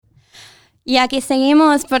Y aquí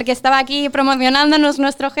seguimos porque estaba aquí promocionándonos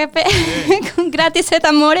nuestro jefe con gratis et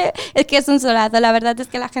amore. Es que es un solazo. La verdad es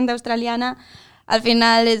que la gente australiana al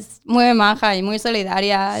final es muy maja y muy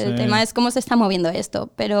solidaria. Sí. El tema es cómo se está moviendo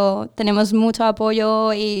esto. Pero tenemos mucho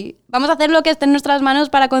apoyo y vamos a hacer lo que esté en nuestras manos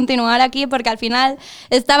para continuar aquí, porque al final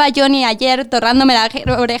estaba Johnny ayer torrándome la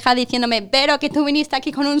oreja diciéndome: Vero, que tú viniste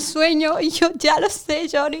aquí con un sueño. Y yo, ya lo sé,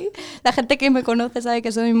 Johnny. La gente que me conoce sabe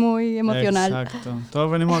que soy muy emocional. Exacto.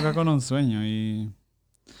 Todos venimos acá con un sueño y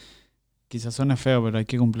quizás suene feo, pero hay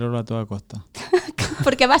que cumplirlo a toda costa.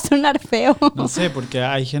 Porque va a sonar feo. No sé, porque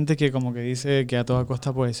hay gente que como que dice que a toda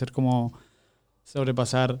costa puede ser como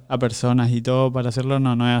sobrepasar a personas y todo para hacerlo.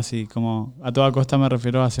 No es así. Como a toda costa me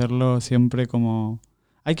refiero a hacerlo siempre como...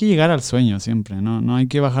 Hay que llegar al sueño siempre, ¿no? No hay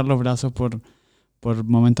que bajar los brazos por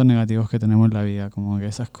momentos negativos que tenemos en la vida. Como que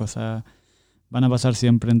esas cosas van a pasar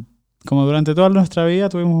siempre. Como durante toda nuestra vida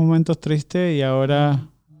tuvimos momentos tristes y ahora...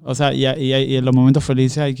 O sea, y en los momentos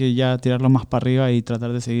felices hay que ya tirarlos más para arriba y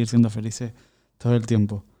tratar de seguir siendo felices todo el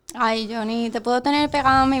tiempo. Ay, Johnny, te puedo tener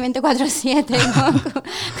pegado a mi 24/7,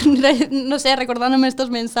 ¿no? No sé, recordándome estos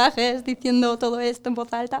mensajes, diciendo todo esto en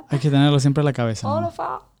voz alta. Hay que tenerlo siempre en la cabeza, ¿no?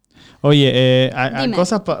 Oye,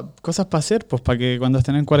 cosas para hacer, pues para que cuando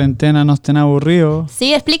estén en cuarentena no estén aburridos.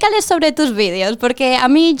 Sí, explícales sobre tus vídeos, porque a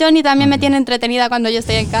mí Johnny también me tiene entretenida cuando yo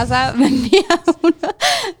estoy en casa.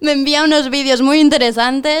 Me envía unos vídeos muy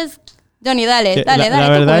interesantes. Johnny, dale. La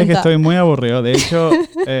verdad es que estoy muy aburrido. De hecho,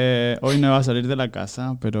 hoy no iba a salir de la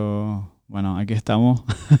casa, pero bueno, aquí estamos.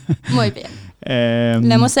 Muy bien.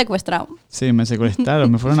 Le hemos secuestrado. Sí, me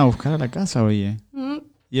secuestraron. Me fueron a buscar a la casa, oye.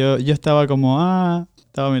 Yo estaba como,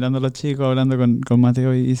 estaba mirando a los chicos, hablando con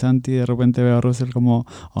Mateo y Santi, y de repente veo a Russell como,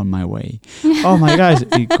 on my way. Oh my gosh.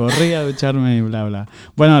 Y corrí a ducharme y bla, bla.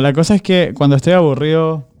 Bueno, la cosa es que cuando estoy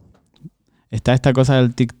aburrido, está esta cosa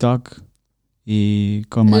del TikTok. Y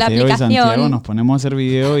con Mateo y Santiago nos ponemos a hacer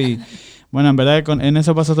video y bueno, en verdad en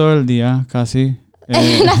eso paso todo el día, casi.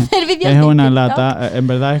 Es una lata, en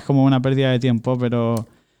verdad es como una pérdida de tiempo, pero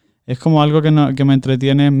es como algo que me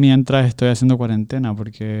entretiene mientras estoy haciendo cuarentena,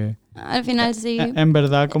 porque al final sí. En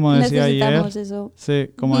verdad, como decía ayer, eso.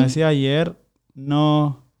 Sí, como decía ayer,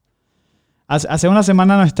 no. Hace una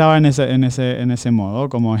semana no estaba en ese modo,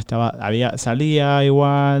 como salía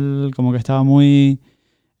igual, como que estaba muy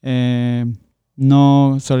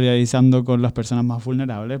no solidarizando con las personas más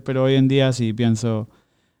vulnerables, pero hoy en día sí pienso,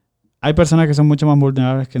 hay personas que son mucho más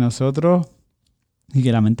vulnerables que nosotros y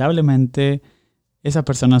que lamentablemente esas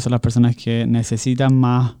personas son las personas que necesitan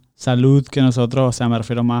más salud que nosotros, o sea, me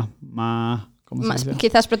refiero más ¿cómo se dice?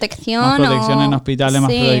 Quizás protección. Más protección en hospitales, más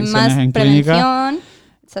protecciones más en clínicas.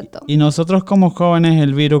 Exacto. Y nosotros como jóvenes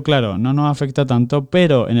el virus, claro, no nos afecta tanto,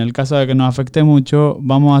 pero en el caso de que nos afecte mucho,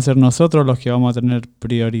 vamos a ser nosotros los que vamos a tener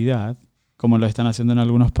prioridad, como lo están haciendo en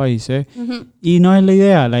algunos países. Uh-huh. Y no es la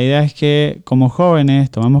idea es que como jóvenes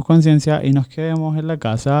tomemos conciencia y nos quedemos en la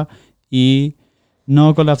casa y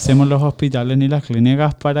no colapsemos los hospitales ni las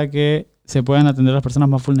clínicas para que se puedan atender a las personas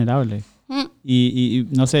más vulnerables. Uh-huh. Y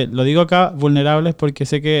no sé, lo digo acá, vulnerables, porque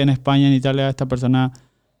sé que en España, en Italia, estas personas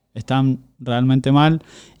están realmente mal.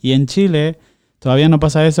 Y en Chile todavía no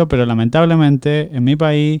pasa eso, pero lamentablemente en mi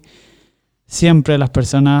país siempre las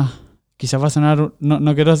personas... Quizás va a sonar,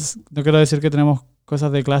 no quiero decir que tenemos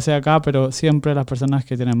cosas de clase acá, pero siempre las personas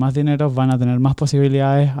que tienen más dinero van a tener más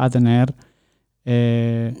posibilidades a tener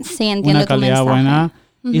una calidad buena.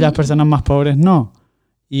 Uh-huh. Y las personas más pobres no.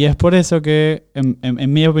 Y es por eso que,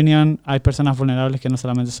 en mi opinión, hay personas vulnerables que no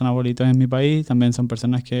solamente son abuelitos en mi país, también son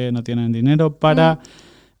personas que no tienen dinero para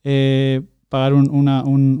pagar una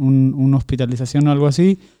hospitalización o algo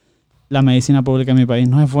así. La medicina pública en mi país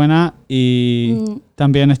no es buena y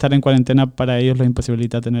también estar en cuarentena para ellos los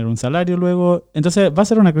imposibilita tener un salario luego. Entonces va a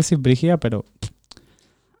ser una crisis brígida, pero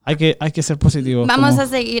hay que ser positivos. Vamos a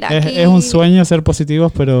seguir aquí. Es un sueño ser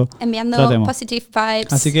positivos, pero enviando tratemos. Positive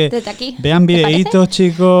vibes. Así que desde aquí. Vean videitos,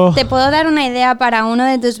 chicos. ¿Te puedo dar una idea para uno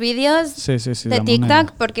de tus vídeos sí, de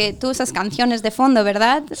TikTok? Porque tú usas canciones de fondo,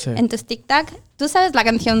 ¿verdad? Sí. En tus TikTok. ¿Tú sabes la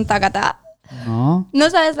canción Takata? ¿No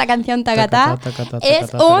sabes la canción Takata?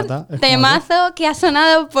 Es un temazo que ha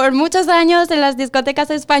sonado por muchos años en las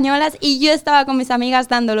discotecas españolas y yo estaba con mis amigas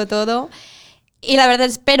dándolo todo. Y la verdad,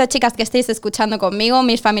 espero, chicas, que estéis escuchando conmigo.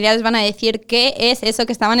 Mis familiares van a decir qué es eso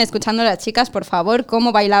que estaban escuchando las chicas, por favor,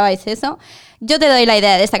 cómo bailabais eso. Yo te doy la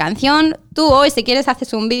idea de esta canción. Tú hoy, si quieres,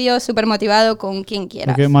 haces un vídeo súper motivado con quien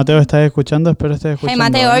quieras. Okay, Mateo, ¿estás escuchando? Espero estés escuchando.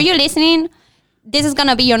 Hey, Mateo, are you listening? This is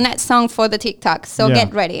gonna be your next song for the TikTok, so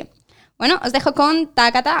get ready. Bueno, os dejo con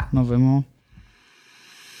Takata. Nos vemos.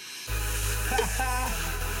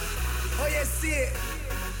 Oye, sí,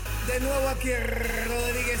 de nuevo aquí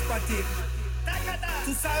Rodríguez para ti. Takata.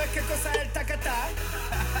 ¿Tú sabes qué cosa es el tacatá?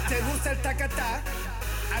 ¿Te gusta el tacatá?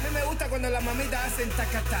 A mí me gusta cuando las mamitas hacen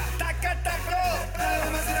tacatá. Tacatá, bro. Dale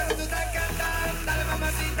mamacita con tu tacatá. Dale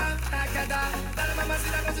mamacita, tacatá. Dale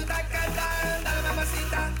mamacita con tu tacatá. Dale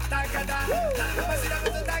mamacita, tacatá. Dale mamacita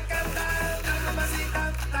con tu tacatá. Dale mamacita,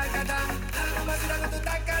 tacatá. Dale mamacita con tu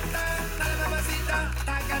tacatá. Dale mamacita,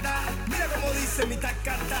 tacatá. Mira cómo dice mi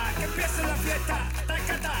tacatá. Que empiece la fiesta,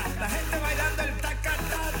 tacatá. La gente bailando el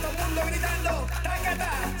tacatá. Todo el mundo gritando,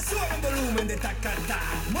 tacatá. Sube el volumen de tacatá.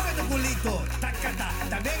 Mueve tu culito, tacatá.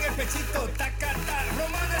 También el pechito, tacatá.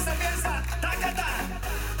 Romana esa piensa, tacatá.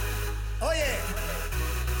 Oye,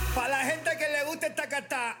 para la gente que le guste el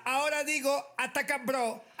tacatá, ahora digo, ataca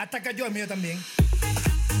bro, ataca yo, el mío también.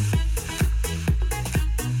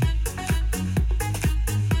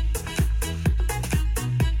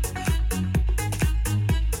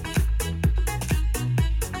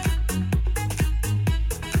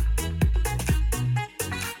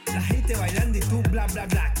 Bailando y tú bla bla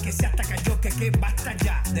bla, que se ataca yo, que basta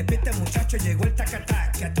ya. Despierta muchacho, llegó el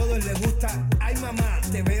tacatá, que a todos les gusta. Ay mamá,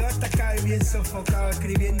 te veo atacado y bien sofocado,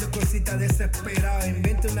 escribiendo cositas desesperado.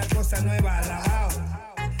 Inventa una cosa nueva, alabao.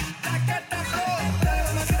 Tacatá, bro, dale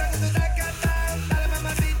mamacita con tu tacatá. Dale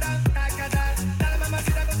mamacita, tacatá. Dale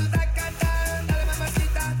mamacita con tu tacatá. Dale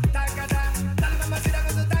mamacita, tacatá. Dale mamacita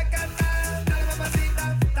con tu tacatá. Dale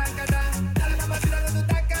mamacita, tacatá. Dale mamacita con tu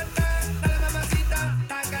tacatá. Dale mamacita,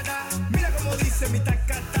 tacatá. Mira cómo dice mi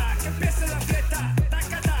tacatá, que empiece la fiesta,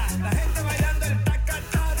 tacatá. La gente bailando el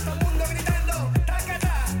tacatá, todo el mundo gritando,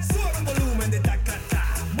 tacatá. Sube el volumen de tacatá,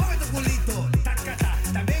 mueve tu culito, tacatá.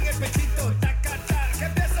 También el pechito, tacatá, que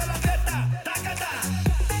empiece la fiesta, tacatá.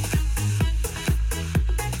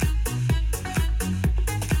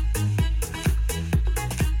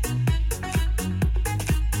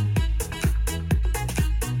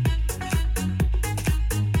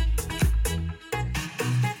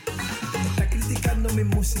 Mi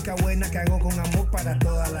música buena que hago con amor para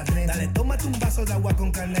todas las nenas. Dale, tómate un vaso de agua con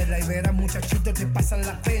canela y verás muchachitos te pasan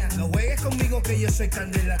las penas. No juegues conmigo que yo soy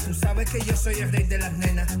candela, tú sabes que yo soy el rey de las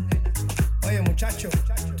nenas. Oye muchacho,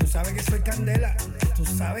 tú sabes que soy candela, tú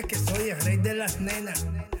sabes que soy el rey de las nenas.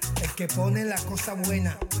 El que pone la cosa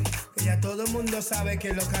buena, que ya todo el mundo sabe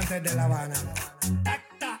que lo canta es de La Habana.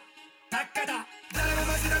 Tacta, tacata, dale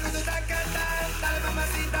mamacita con tu tacata, dale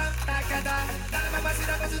mamacita, tacata, dale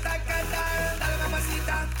mamacita con tu tacata, dale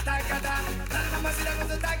mamacita, tacata, dale mamacita con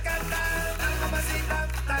tu tacata, dale mamacita,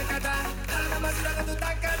 tacata, dale mamacita con tu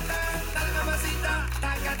tacata, dale mamacita,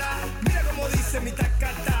 tacata. Mira cómo dice mi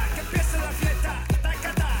tacata, que empiece la fiesta,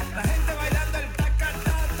 tacata. La gente bailando el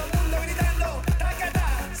tacata, todo el mundo gritando, tacata.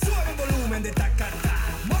 Sube el volumen de tacata,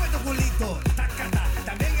 mueve tu culito, tacata.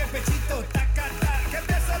 También el pechito, tacata, que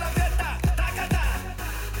empiece la fiesta, tacata.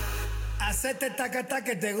 Hacete tacata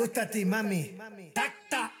que te gusta a ti, mami.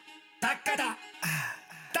 Tacta, tacata,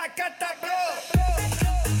 tacata, bro.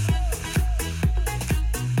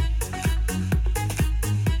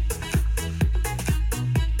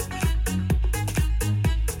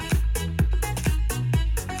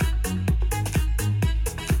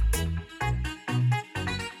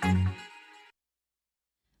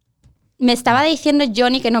 Me estaba diciendo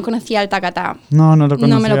Johnny que no conocía el tacatá. No lo conocía.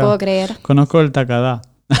 No me lo puedo creer. Conozco el tacadá.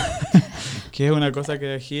 Que es una cosa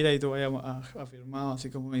que gira y tú vayas afirmado,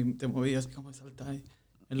 así como te movías, así como saltáis.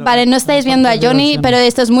 Vale, no estáis viendo a Johnny, pero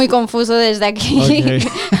esto es muy confuso desde aquí. Okay.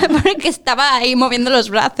 Porque estaba ahí moviendo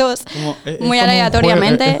los brazos muy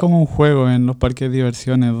aleatoriamente. Es como un juego en los parques de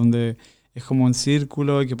diversiones donde es como un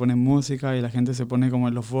círculo y que ponen música y la gente se pone como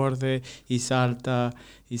en los bordes y salta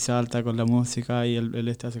con la música y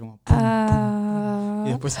él hace como pum, pum, y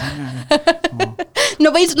después como,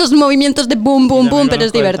 no veis los movimientos de boom, boom, boom, pero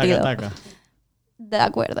es divertido. Taca. De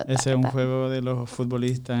acuerdo. Ese es un juego de los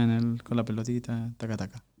futbolistas con la pelotita,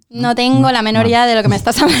 taca. No tengo la menor idea de lo que me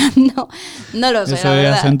estás hablando. No lo sé, eso de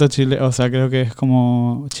acento chileno, o sea, creo que es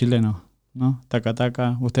como chileno, ¿no?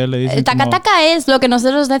 Taca. Ustedes le dicen el taca es lo que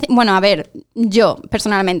nosotros decimos. Bueno, a ver, yo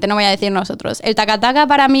personalmente, no voy a decir nosotros. El taca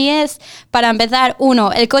para mí es, para empezar,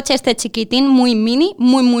 uno, el coche este chiquitín, muy mini,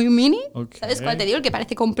 muy mini. Okay. ¿Sabes cuál te digo? El que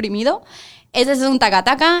parece comprimido. Ese es un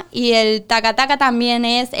taca y el taca también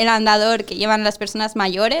es el andador que llevan las personas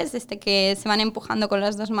mayores, que se van empujando con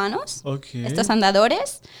las dos manos. Okay. Estos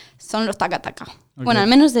andadores son los taca. Okay. Bueno, al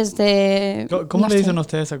menos desde... ¿Cómo le dicen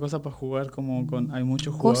ustedes esa cosa para jugar? Hay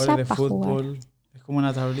muchos jugadores de fútbol. Jugar. Es como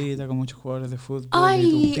una tablita con muchos jugadores de fútbol.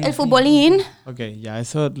 ¡Ay! El futbolín. Ok, ya,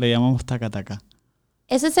 eso le llamamos taca.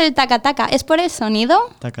 Ese es el taca. ¿Es por el sonido?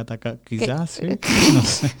 Taca, quizás, sí. No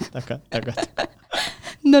sé. Taca.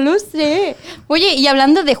 No lo sé. Oye, y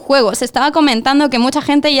hablando de juegos, estaba comentando que mucha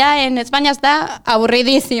gente ya en España está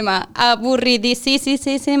aburridísima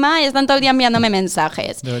y están todo el día enviándome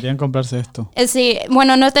mensajes. Deberían comprarse esto. Sí,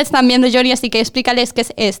 bueno, no te están viendo, Johnny, así que explícales qué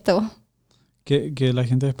es esto. Que la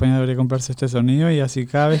gente de España debería comprarse este sonido y así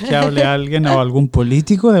cada vez que hable alguien o algún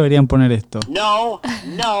político deberían poner esto. No.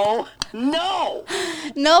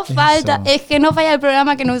 No falta, es que no falla el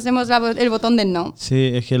programa que no usemos el botón de no.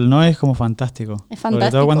 Sí, es que el no es como fantástico. Es fantástico.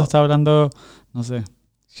 Sobre todo cuando está hablando, no sé,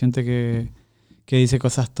 gente que dice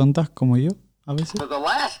cosas tontas como yo a veces. For the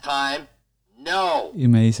last time, no. Y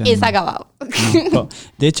me dicen... Y se ha no. acabado. No.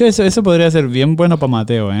 De hecho, eso podría ser bien bueno para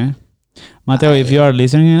Mateo, ¿eh? Mateo, if you are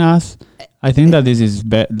listening to us, I think that this is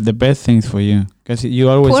the best things for you. Because you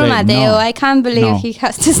always Poor say Mateo, no. I can't believe No. he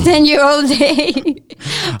has to stand you all day.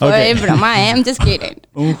 Okay. Es broma, I'm just kidding.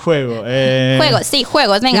 Un juego.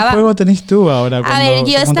 Juegos, venga, ¿Qué va. juego tenés tú ahora? A cuando ver,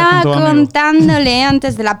 yo te juntas estaba con tu amigo? contándole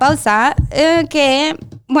antes de la pausa que,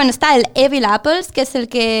 bueno, está el Evil Apples, que es el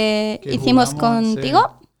que hicimos jugamos,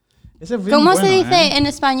 contigo. sí. Ese es bien ¿Cómo bueno, se dice ¿eh? en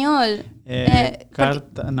español?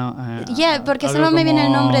 Carta, no. Porque algo solo me viene el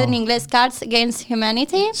como- nombre en inglés, Cards Against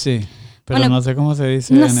Humanity. Sí, pero Bueno, no sé cómo se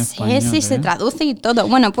dice No en sé español. si se ¿eh? traduce y todo.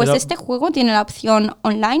 Bueno, pues Pero- este juego tiene la opción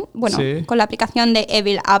online, bueno, Sí. con la aplicación de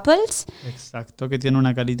Evil Apples. Exacto, que tiene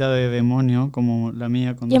una carita de demonio como la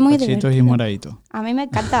mía con Y es dos muy cachitos y divertido. moradito. A mí me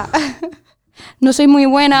encanta. No soy muy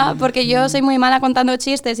buena porque yo soy muy mala contando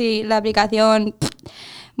chistes y la aplicación,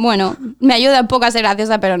 bueno, me ayuda un poco a ser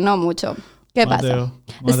graciosa, pero no mucho. ¿Qué Mateo,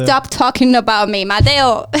 pasa? Mateo. Stop talking about me.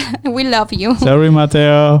 Mateo, we love you. Sorry,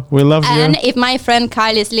 Mateo, we love And you. if my friend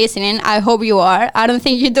Kyle is listening, I hope you are. I don't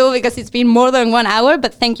think you do because it's been more than 1 hour,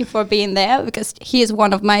 but thank you for being there because he is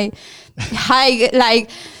one of my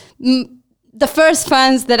the first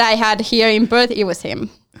fans that I had here in Perth, it was him.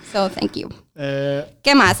 So thank you.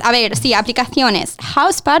 ¿Qué más? A ver, sí, aplicaciones.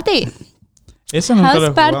 House Party. Eso nunca lo House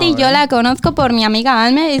he Party jugado, yo ¿eh? la conozco por mi amiga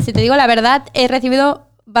Alme y si te digo la verdad, he recibido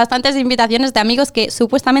bastantes invitaciones de amigos que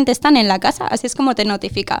supuestamente están en la casa, así es como te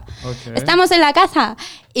notifica. Ok. Estamos en la casa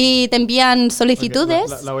y te envían Ok,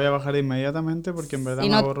 solicitudes. la voy a bajar inmediatamente porque en verdad Si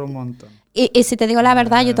me no- aburro un montón. Y si te digo la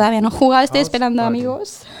verdad, yo todavía no he jugado, estoy House esperando Party.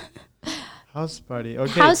 amigos. House Party, ok.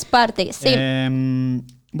 House Party, sí.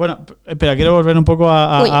 Bueno, espera, quiero volver un poco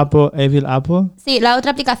a Uy. Apple, Evil Apple. Sí, la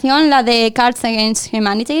otra aplicación, la de Cards Against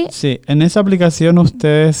Humanity. Sí, en esa aplicación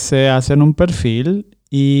ustedes se hacen un perfil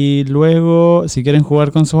y luego, si quieren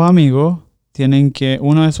jugar con sus amigos,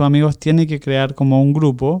 uno de sus amigos tiene que crear como un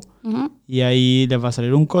grupo Ujú. y ahí les va a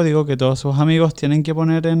salir un código que todos sus amigos tienen que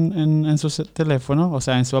poner en sus teléfonos, o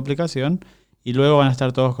sea, en su aplicación, y luego van a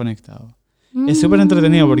estar todos conectados. Es súper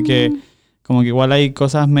entretenido porque como que igual hay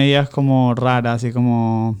cosas medias como raras y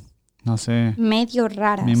como, no sé, Medio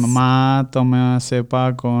raras. mi mamá toma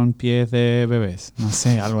cepa con pies de bebés, no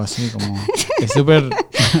sé, algo así como... Es súper...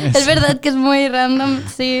 Es verdad que es muy random,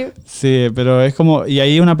 sí. Sí, pero es como... Y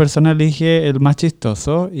ahí una persona elige el más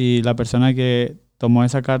chistoso y la persona que tomó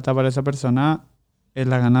esa carta para esa persona es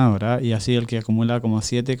la ganadora. Y así el que acumula como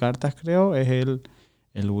 7 cartas, creo, es el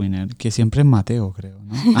winner. Que siempre es Mateo, creo,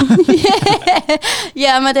 ¿no?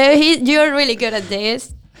 Yeah, Mateo, you're really good at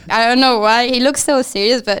this. I don't know why. He looks so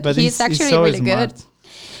serious, but he's actually so really smart. good.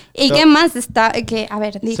 ¿Y So- qué más está? A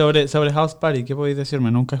ver, Sobre House Party, ¿qué podéis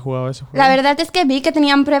decirme? Nunca he jugado a ese juego. la verdad es que vi que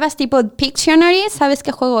tenían pruebas tipo Pictionary. ¿Sabes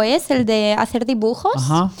qué juego es? El de hacer dibujos.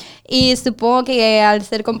 Ajá. Y supongo que al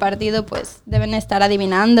ser compartido, pues deben estar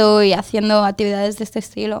adivinando y haciendo actividades de este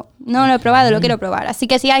estilo. No lo he probado, lo quiero probar. Así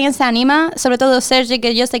que si alguien se anima, sobre todo Sergi,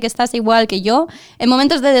 que yo sé que estás igual que yo, en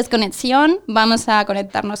momentos de desconexión vamos a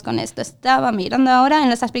conectarnos con esto. Estaba mirando ahora en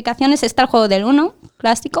las aplicaciones, está el juego del 1,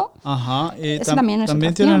 clásico. Ajá. Y Eso también es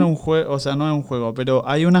también otra tienen opción. un juego, o sea, no es un juego, pero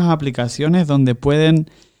hay unas aplicaciones donde pueden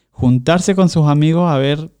juntarse con sus amigos a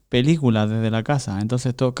ver películas desde la casa.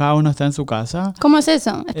 Entonces cada uno está en su casa. ¿Cómo es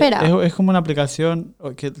eso? Espera. Es como una aplicación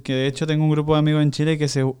que de hecho tengo un grupo de amigos en Chile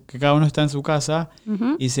que cada uno está en su casa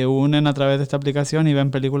Ujú. y se unen a través de esta aplicación y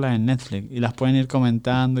ven películas en Netflix y las pueden ir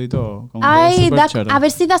comentando y todo. Como que es Ay, súper choro. a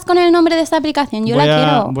ver si das con el nombre de esta aplicación. Yo la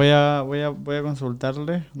quiero. Voy a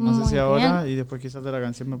consultarle, no sé Muy si ahora, bien. y después quizás de la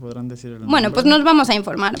canción me podrán decir el nombre. Bueno, pues nos vamos a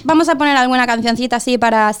informar. Vamos a poner alguna cancioncita así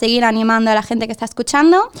para seguir animando a la gente que está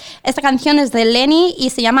escuchando. Esta canción es de Lenny y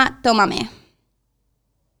se llama Tómame.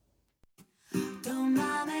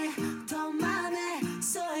 Tómame, tómame,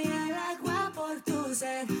 soy el agua por tu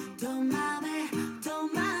sed. Tómame,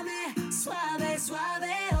 tómame, suave,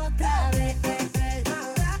 suave otra vez.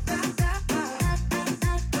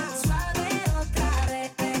 Suave otra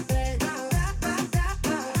vez.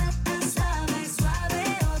 Suave, suave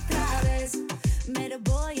otra vez. Met a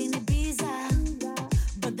boy in Ibiza,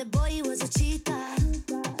 but the boy was a cheetah.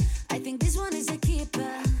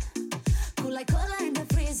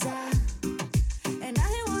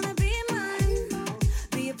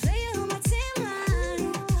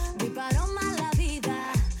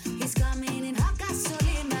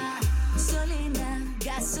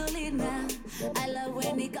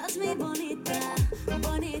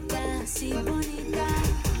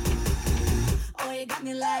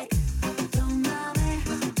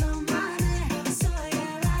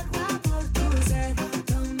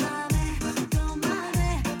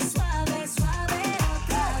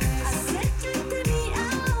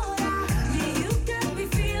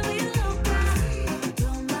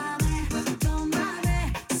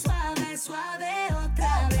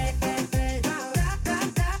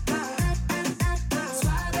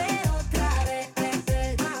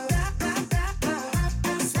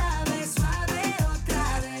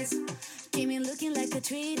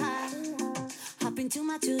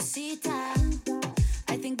 chusita.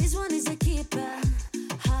 I think this one is a keeper.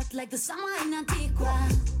 Hot like the summer in Antigua.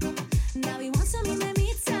 Now he wants some in the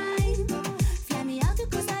meantime. Fly me out to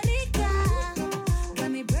Costa Rica.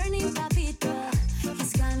 Got me burning papito.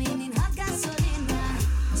 He's coming in hot gasolina.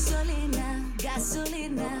 Solina,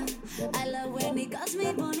 gasolina. I love when he calls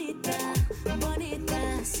me bonita. Bonita,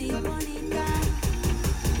 sí, bonita.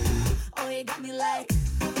 Oh, you got me like,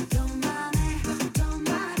 tómame,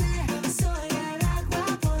 tómame. Soy el agua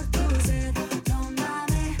por tu sed.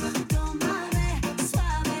 Tómame, tómame.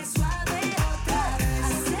 Suave, suave otra vez.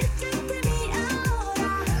 Acércate a mí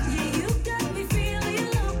ahora. Yeah, you got me feeling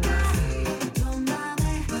loca.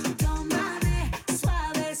 Tómame, tómame.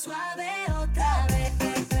 Suave, suave otra vez.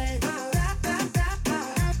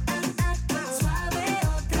 Suave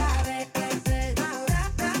otra vez.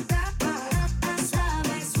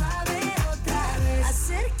 Suave, suave otra vez.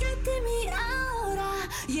 Acércate a mí ahora.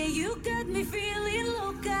 Yeah, you got me feeling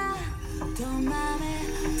loca. Tómame,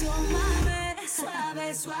 tómame.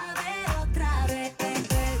 Suave, suave otra vez.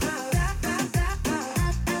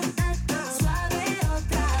 Suave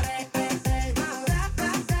otra vez.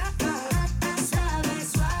 Suave,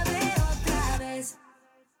 suave otra vez.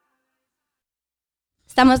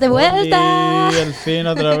 Estamos de vuelta. Y al fin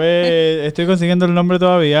otra vez. Estoy consiguiendo el nombre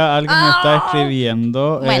todavía. Alguien me está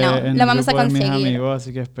escribiendo. Bueno, en lo el vamos a grupo de mis conseguir. amigos,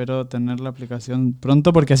 así que espero tener la aplicación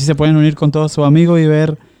pronto porque así se pueden unir con todos sus amigos y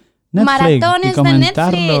ver Netflix Maratones y de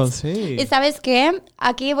comentarlo. Netflix. Sí. Y ¿sabes qué?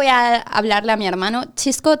 Aquí voy a hablarle a mi hermano.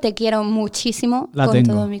 Chisco, te quiero muchísimo. La con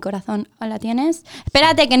tengo. todo mi corazón. ¿La tienes?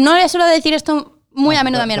 Espérate, que no le suelo decir esto muy a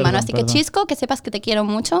menudo a mi hermano. Perdón, Así perdón. que Chisco, que sepas que te quiero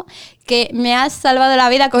mucho. Que me has salvado la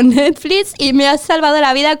vida con Netflix y me has salvado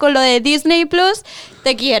la vida con lo de Disney Plus.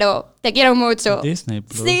 Te quiero mucho. Disney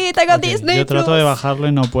Plus. Sí, tengo Ok, Disney Yo trato Plus. de bajarlo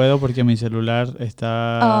y no puedo porque mi celular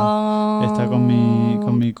está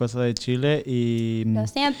con mi cosa de Chile y Lo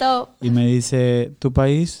siento. me dice, tu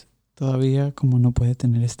país todavía como no puede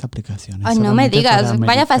tener esta aplicación. es Ay, no me solamente digas. para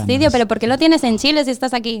Vaya fastidio, americanos". pero ¿por qué lo tienes en Chile si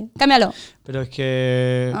estás aquí? Cámbialo. Pero es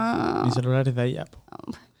que Ah. mi celular es de allá. po.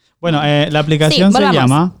 Bueno, la aplicación Sí, se volvamos.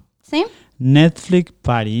 llama ¿Sí? Netflix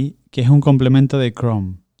Party, que es un complemento de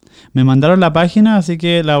Chrome. Me mandaron la página, así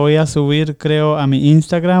que la voy a subir, creo, a mi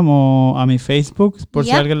Instagram o a mi Facebook, por si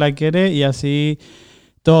Ya. alguien la quiere, y así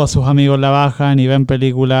todos sus amigos la bajan y ven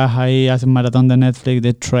películas ahí, hacen maratón de Netflix,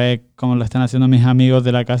 de Trek, como lo están haciendo mis amigos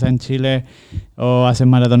de la casa en Chile, o hacen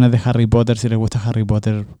maratones de Harry Potter, si les gusta Harry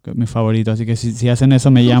Potter, que es mi favorito. Así que si hacen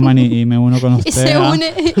eso, me llaman y me uno con Y ustedes. se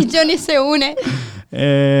une, y Johnny se une.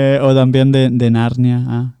 O también de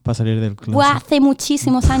Narnia, para salir del closet. Buah, hace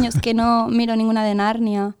muchísimos años que no miro ninguna de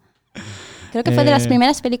Narnia. Creo que fue de las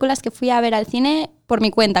primeras películas que fui a ver al cine por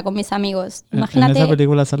mi cuenta, con mis amigos. En Imagínate, esa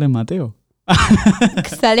película sale Mateo.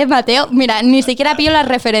 sale Mateo. Mira, ni siquiera pillo las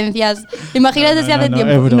referencias. Imagínate si hace es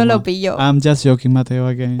tiempo no broma. lo pillo. I'm just joking, Mateo,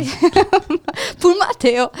 again. Full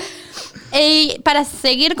Mateo. Y para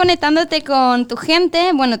seguir conectándote con tu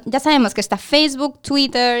gente, bueno, ya sabemos que está Facebook,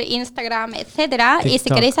 Twitter, Instagram, etcétera. Y si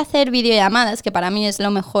TikTok. queréis hacer videollamadas, que para mí es lo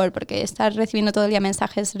mejor, porque estar recibiendo todo el día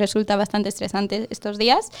mensajes resulta bastante estresante estos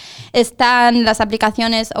días, están las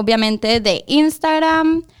aplicaciones, obviamente, de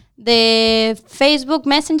Instagram, de Facebook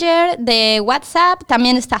Messenger, de WhatsApp.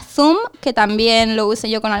 También está Zoom, que también lo uso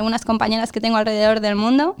yo con algunas compañeras que tengo alrededor del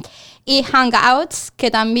mundo. Y Hangouts, que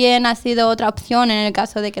también ha sido otra opción en el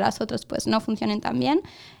caso de que las otras pues no funcionen tan bien.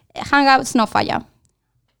 Hangouts no falla.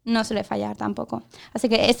 No suele fallar tampoco. Así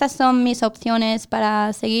que estas son mis opciones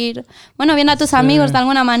para seguir, bueno, viendo a tus Sí. amigos de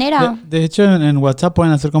alguna manera. De hecho, en WhatsApp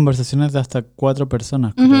pueden hacer conversaciones de hasta 4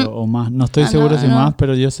 personas, creo, o más. No estoy seguro si no. más,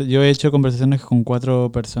 pero yo he hecho conversaciones con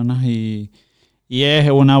 4 personas y es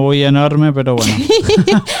una bulla enorme, pero bueno.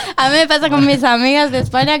 A mí me pasa con mis amigas de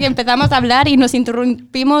España que empezamos a hablar y nos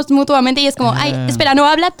interrumpimos mutuamente y es como, ay, espera, no,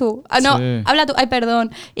 habla tú. Ah, no, Sí. habla tú. Ay,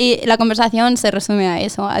 perdón. Y la conversación se resume a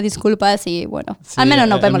eso, a disculpas y bueno, Sí, al menos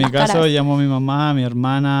nos vemos las En mi caso, caras. llamo a mi mamá, a mi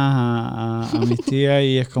hermana, a mis tías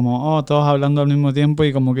y es como, todos hablando al mismo tiempo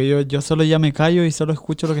y como que yo solo ya me callo y solo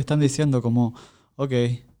escucho lo que están diciendo, como, ok,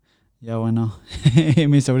 ya bueno. Y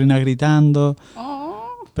mi sobrina gritando. Oh.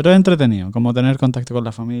 Pero es entretenido, como tener contacto con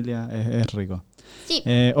la familia es rico. Sí.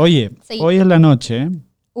 Oye, Sí. hoy es la noche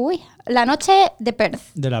Uy, la noche de Perth.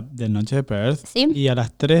 de noche de Perth Sí. y a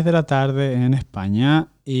las 3 de la tarde en España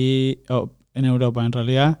y en Europa en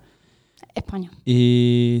realidad. España.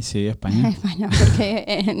 Y sí, España. España,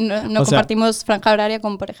 porque no O sea- compartimos franja horaria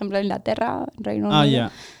con, por ejemplo, Inglaterra, Reino Unido.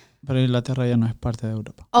 Ya. Pero Inglaterra ya no es parte de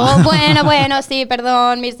Europa. Oh, bueno, sí,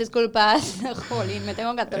 perdón, mis disculpas. Jolín, me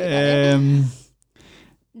tengo católica.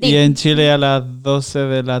 Y en Chile a las 12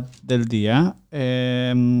 del día.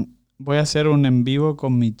 voy a hacer un en vivo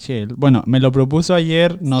con Michelle. Bueno, me lo propuso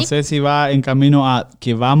ayer, no sé si va en camino a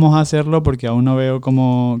que vamos a hacerlo porque aún no veo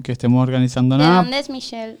como que estemos organizando nada. ¿De dónde es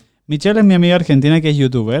Michelle? Michelle es mi amiga argentina que es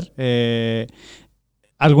youtuber.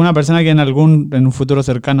 Alguna persona que en un futuro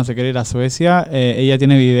cercano se quiere ir a Suecia, ella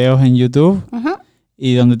tiene videos en YouTube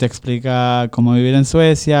y donde te explica cómo vivir en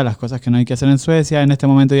Suecia, las cosas que no hay que hacer en Suecia. En este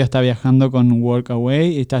momento ella está viajando con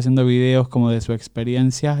Workaway y está haciendo videos como de su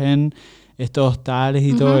experiencia en estos hostales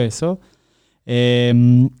y todo eso.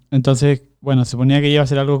 Entonces, bueno, se suponía que iba a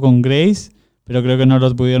hacer algo con Grace, pero creo que no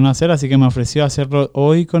lo pudieron hacer, así que me ofreció hacerlo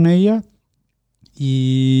hoy con ella.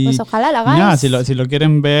 Y pues ojalá la hagáis. Nada, si lo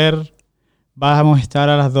quieren ver, vamos a estar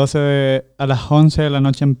a las 11 de la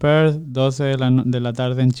noche en Perth, 12 de la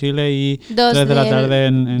tarde en Chile y 3 de la tarde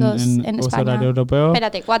en uso horario europeo.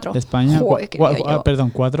 Espérate, 4. España. Joder, Perdón,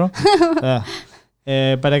 4.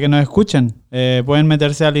 Para que nos escuchen, pueden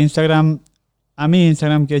meterse al Instagram, a mi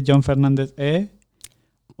Instagram que es John Fernández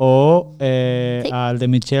o al de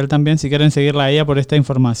Michelle también, si quieren seguirla a ella por esta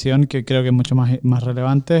información que creo que es mucho más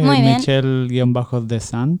relevante. Muy es bien.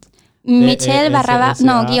 Michelle-desant. Michelle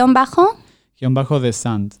guión bajo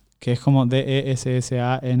desant, que es como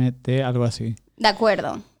DESSANT, algo así. De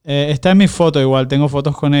acuerdo. Está en mi foto igual, tengo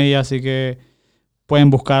fotos con ella, así que pueden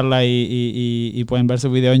buscarla y pueden ver su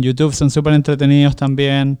video en YouTube. Son súper entretenidos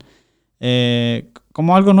también.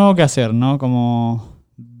 Como algo nuevo que hacer, ¿no? Como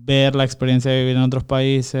ver la experiencia de vivir en otros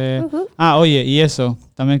países. Oye, y eso,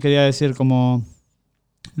 también quería decir como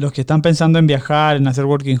los que están pensando en viajar, en hacer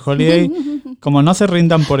working holiday, como no se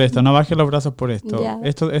rindan por esto, no bajen los brazos por esto. Yeah.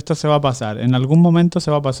 Esto se va a pasar, en algún momento se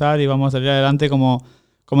va a pasar y vamos a salir adelante como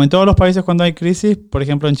en todos los países cuando hay crisis, por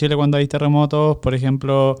ejemplo en Chile cuando hay terremotos, por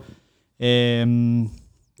ejemplo,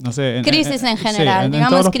 no sé. Crisis en general, en digamos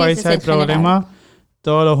todos los crisis países hay problemas.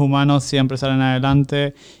 Todos los humanos siempre salen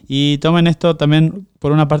adelante y tomen esto también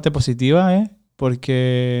por una parte positiva,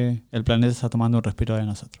 porque el planeta está tomando un respiro de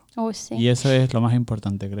nosotros. Sí. Y eso es lo más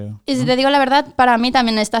importante, creo. Y si te digo la verdad, para mí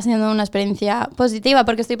también está siendo una experiencia positiva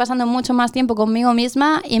porque estoy pasando mucho más tiempo conmigo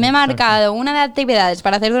misma y me he marcado una de actividades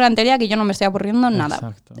para hacer durante el día que yo no me estoy aburriendo nada.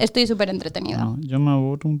 Exacto. Estoy súper entretenida. No, yo me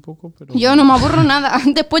aburro un poco, pero... Yo no me aburro nada.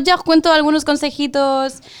 Después ya os cuento algunos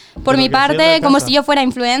consejitos por mi parte, como si yo fuera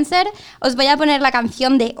influencer. Os voy a poner la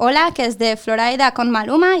canción de Hola, que es de Florida con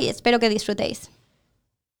Maluma y espero que disfrutéis.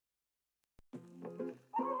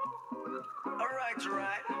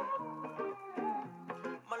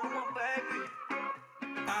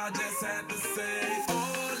 I just had to say,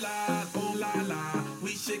 hola, oh la la,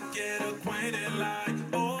 we should get acquainted like,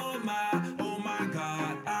 oh my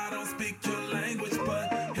God, I don't speak your language,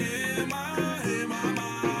 but hey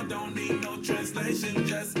mama, don't need no translation,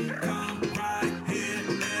 just come right here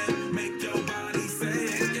and make your body say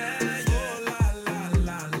it, yeah, oh la,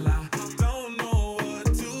 don't know what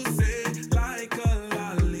to say, like a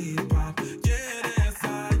lollipop, yeah, that's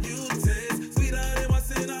how you taste, sweeter than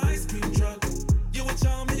what's in an ice cream truck. You a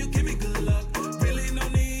charm and you give me good luck. Really no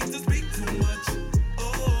need to speak too much.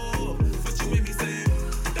 Oh, but you make me say,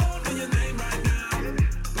 don't know your name right now.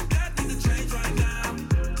 But that needs to change right now.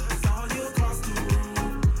 I saw you across the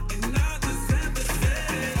room, and I just had to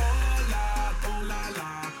say, oh la,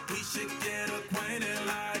 we should get acquainted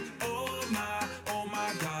like, oh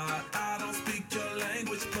my God, I don't speak your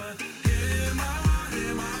language, but hey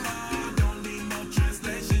mama, don't need no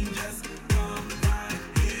translation, just come right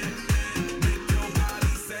here and make your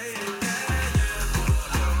body say it.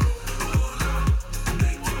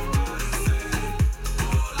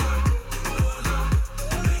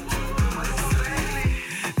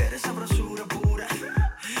 Eres sabrosura pura,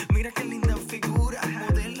 mira qué linda figura,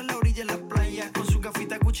 modela a la orilla de la playa, con su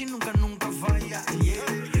gafita Gucci nunca falla, yeah.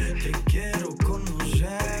 Te quiero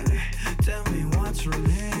conocer, tell me what's your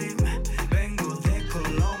name, vengo de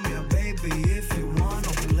Colombia, baby, if you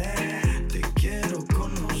wanna play, te quiero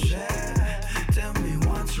conocer, tell me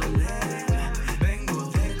what's your name,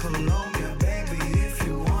 vengo de Colombia, baby, if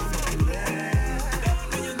you wanna play. Don't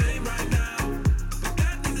know your name right now, but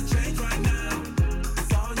that needs to change right now.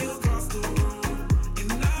 Saw you across the room,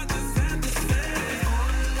 and I just had to say,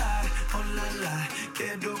 Hola,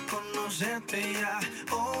 quiero conocerte ya.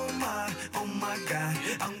 Oh my God,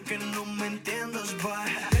 aunque no me entiendas, bye.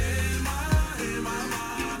 hey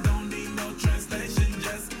mama, don't need no translation,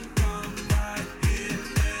 just come right here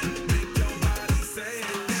and make your body say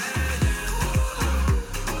it.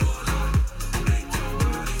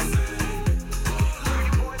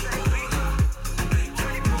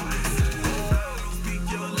 Speak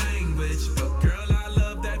your language, but girl, I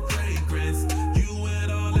love that fragrance. You with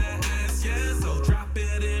all that ass, yeah, so drop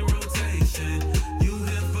it in rotation. You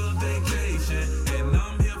here for vacation, and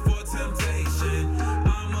I'm here for temptation.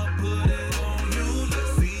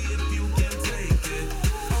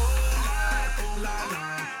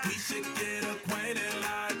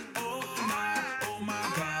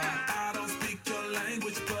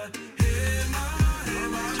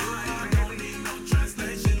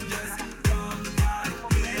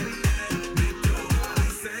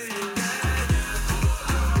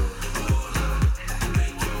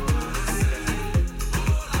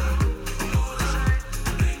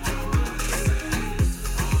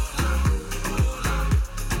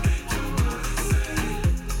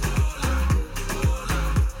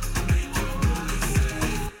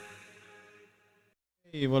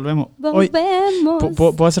 Y volvemos. Volvemos.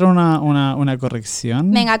 ¿Puedo hacer una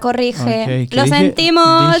corrección? Venga, corrige. Ok, que Lo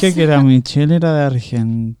sentimos. Dije que la Michelle era de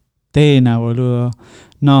Argentina, boludo.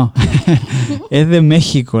 No, es de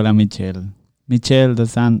México la Michelle. Michelle de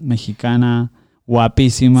San, mexicana,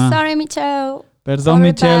 guapísima. Sorry, Michelle. Perdón,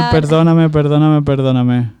 Sorry, Michelle, bad. perdóname.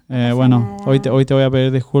 Bueno, nada. hoy te voy a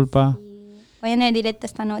pedir disculpas. Hoy en el directo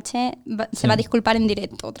esta noche se va a disculpar en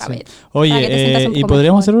directo otra Sí. vez. Para que te Oye, sientas un y poco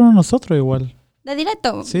podríamos mejor. hacer uno nosotros igual. ¿De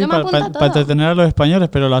directo? Sí, Yo me apunto a todo. para entretener a los españoles,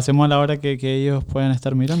 pero lo hacemos a la hora que ellos puedan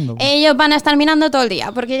estar mirando. Ellos van a estar mirando todo el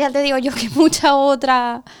día, porque ya te digo yo que mucha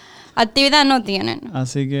otra actividad no tienen.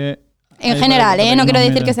 Así que... En ahí general, para que no quiero nos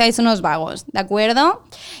decir que miren. seáis unos vagos, ¿de acuerdo?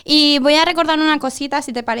 Y voy a recordar una cosita,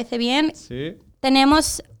 si te parece bien. Sí.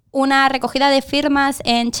 Tenemos una recogida de firmas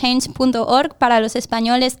en change.org para los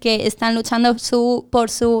españoles que están luchando por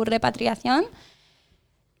su repatriación.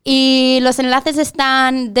 Y los enlaces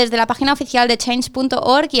están desde la página oficial de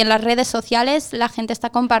change.org y en las redes sociales. La gente está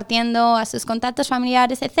compartiendo a sus contactos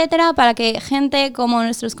familiares, etcétera, para que gente como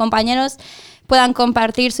nuestros compañeros puedan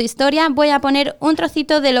compartir su historia. Voy a poner un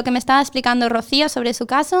trocito de lo que me estaba explicando Rocío sobre su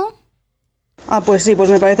caso. Pues sí, pues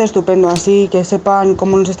me parece estupendo, así que sepan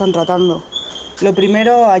cómo nos están tratando. Lo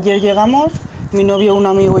primero, ayer llegamos, mi novio, un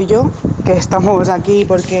amigo y yo, que estamos aquí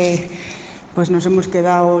porque pues nos hemos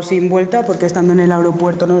quedado sin vuelta, porque estando en el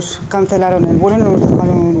aeropuerto nos cancelaron el vuelo, no nos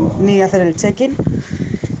dejaron ni hacer el check-in.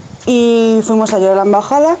 Y fuimos ayer a la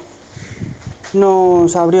embajada,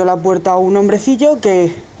 nos abrió la puerta un hombrecillo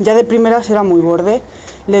que ya de primeras era muy borde.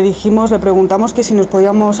 Le preguntamos que si nos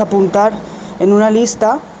podíamos apuntar en una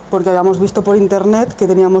lista, porque habíamos visto por internet que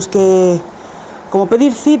teníamos que como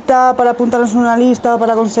pedir cita para apuntarnos en una lista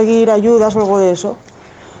para conseguir ayudas o algo de eso.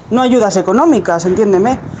 No ayudas económicas,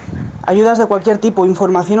 entiéndeme, ayudas de cualquier tipo,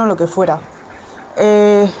 información o lo que fuera.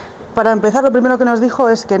 Para empezar, lo primero que nos dijo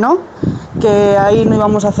es que no, que ahí no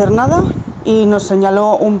íbamos a hacer nada y nos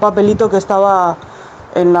señaló un papelito que estaba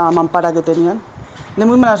en la mampara que tenían. De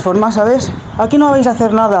muy malas formas, ¿sabes? Aquí no vais a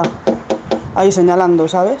hacer nada. Ahí señalando,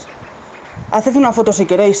 ¿sabes? Haced una foto si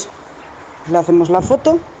queréis. Le hacemos la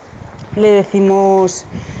foto, le decimos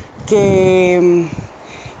que,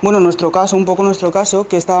 bueno, nuestro caso,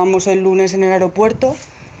 que estábamos el lunes en el aeropuerto,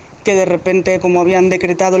 que de repente, como habían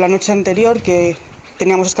decretado la noche anterior, que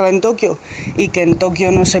teníamos escala en Tokio y que en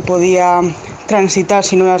Tokio no se podía transitar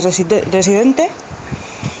si no eras residente,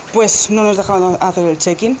 pues no nos dejaban hacer el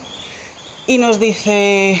check-in. Y nos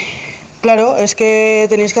dice, claro, es que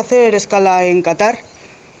tenéis que hacer escala en Qatar.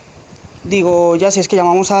 Digo, ya si es que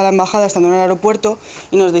llamamos a la embajada estando en el aeropuerto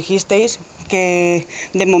y nos dijisteis que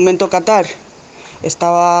de momento Qatar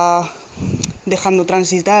estaba dejando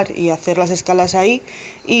transitar y hacer las escalas ahí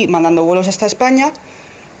y mandando vuelos hasta España,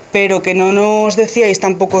 pero que no nos decíais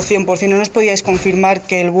tampoco 100%, no nos podíais confirmar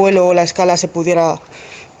que el vuelo o la escala se pudiera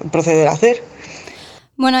proceder a hacer.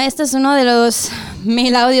 Bueno, esto es uno de los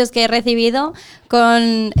 1000 audios que he recibido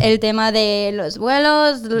con el tema de los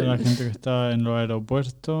vuelos. De la gente que está en los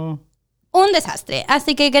aeropuertos. Un desastre.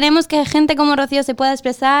 Así que queremos que gente como Rocío se pueda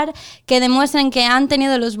expresar, que demuestren que han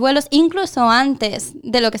tenido los vuelos incluso antes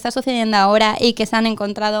de lo que está sucediendo ahora y que se han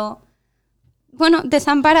encontrado, bueno,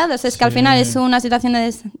 desamparados. Es que al Sí. final es una situación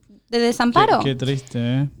de desamparo. Qué triste,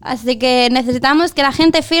 ¿eh? Así que necesitamos que la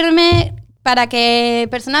gente firme para que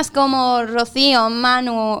personas como Rocío,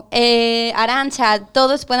 Manu, Arantxa,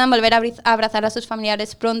 todos puedan volver a abrazar a sus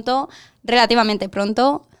familiares pronto, relativamente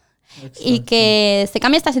pronto, Exacto. y que se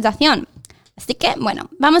cambie esta situación. Así que, bueno,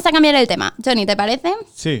 vamos a cambiar el tema. Johnny, ¿te parece?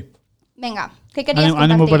 Sí. Venga, ¿qué querías Ánimo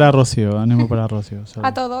compartir? para Rocío, ánimo para Rocío. ¿sabes?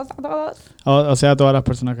 A todos. O sea, a todas las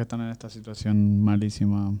personas que están en esta situación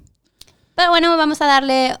malísima. Pero bueno, vamos a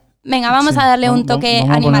darle... Venga, vamos Sí. a darle un toque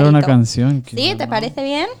vamos animalito. a poner una canción. que- ¿Sí? ¿Te parece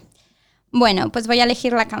bien? Bueno, pues voy a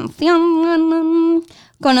elegir la canción.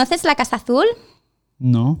 ¿Conoces La Casa Azul?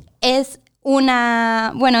 No. Es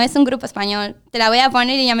es un grupo español. Te la voy a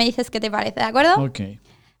poner y ya me dices qué te parece, ¿de acuerdo? Ok.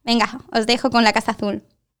 Venga, os dejo con La Casa Azul.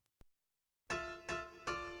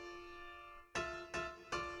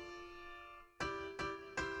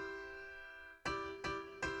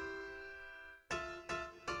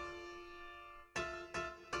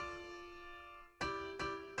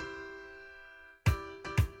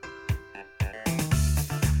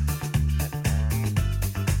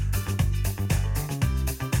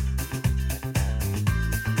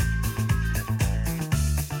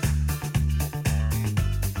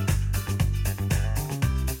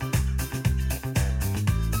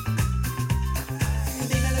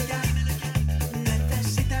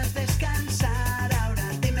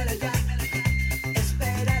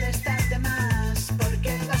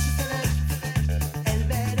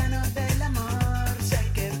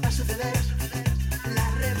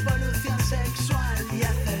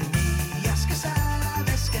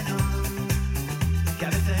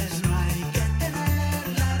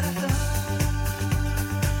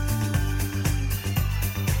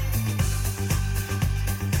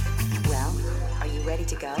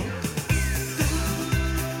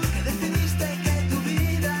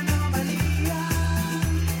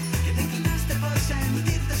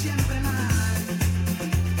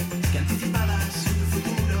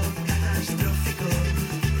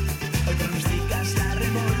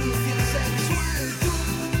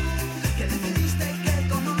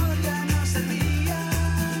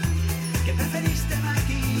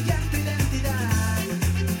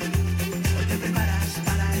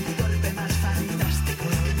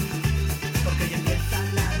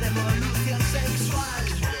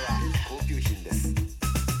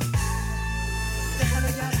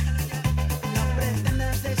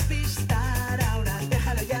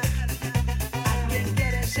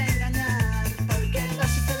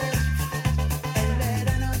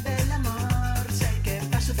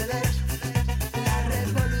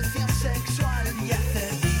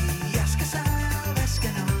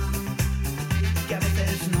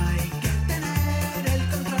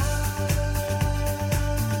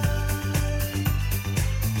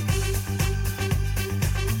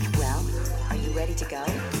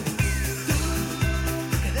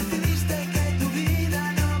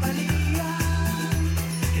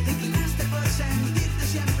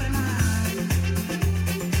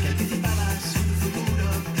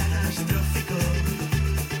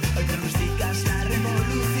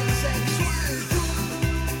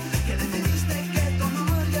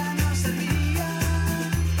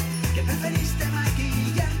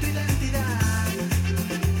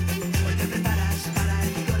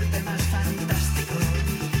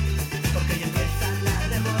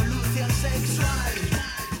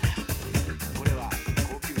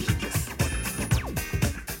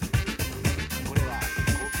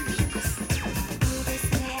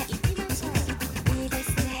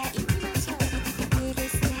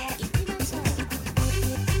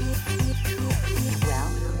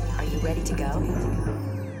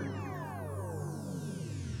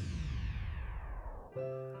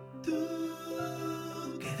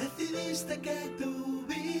 decidiste que tu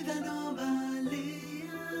vida no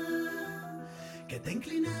valía, que te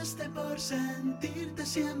inclinaste por sentirte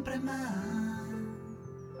siempre mal,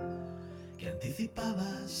 que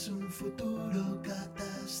anticipabas un futuro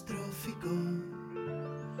catastrófico.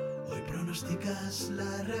 Hoy pronosticas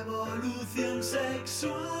la revolución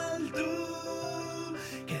sexual, tú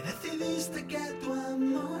que decidiste que tu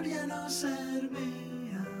amor ya no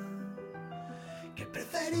servía, que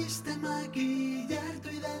preferiste maquillar tu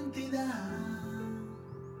identidad.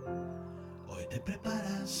 Hoy te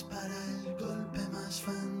preparas para el golpe más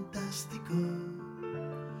fantástico,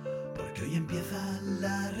 porque hoy empieza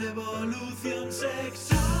la revolución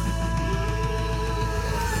sexual.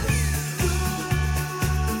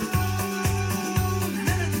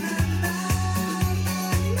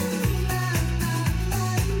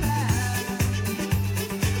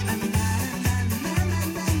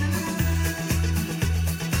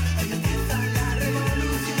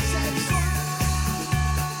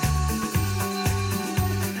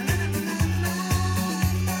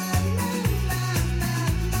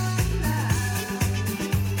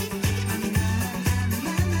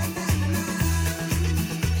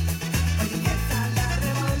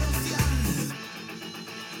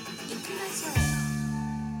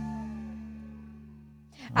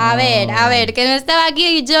 A ver, que no estaba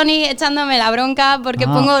aquí Johnny echándome la bronca porque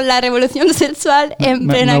pongo la revolución sexual en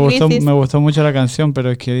plena crisis. Me gustó mucho la canción,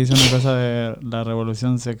 pero es que dice una cosa de la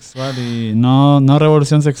revolución sexual y no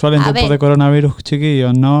revolución sexual en tiempos de coronavirus,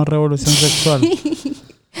 chiquillos, no revolución sexual.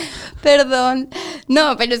 Perdón.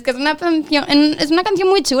 No, pero es que es una canción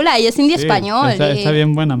muy chula y es indie español. Está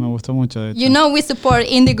bien buena, me gustó mucho, de hecho. You know we support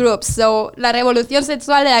indie groups, so la revolución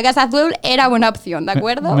sexual de la Casa Azul era buena opción, ¿de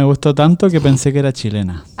acuerdo? Me gustó tanto que pensé que era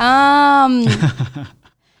chilena.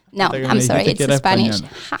 No, I'm sorry, it's Spanish.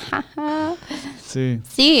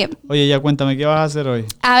 Sí. Oye, ya cuéntame, ¿qué vas a hacer hoy?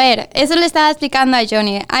 A ver, eso le estaba explicando a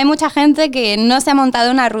Johnny. Hay mucha gente que no se ha montado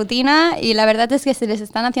una rutina y la verdad es que se les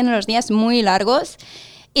están haciendo los días muy largos.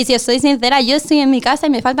 Y si os soy sincera, yo estoy en mi casa y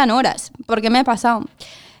me faltan horas, porque me he pasado.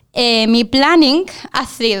 Mi planning ha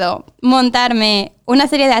sido montarme una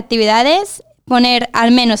serie de actividades, poner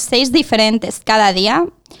al menos 6 diferentes cada día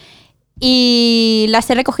y las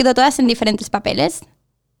he recogido todas en diferentes papeles.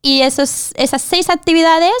 Y esas 6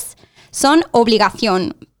 actividades son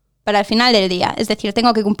obligación para el final del día. Es decir,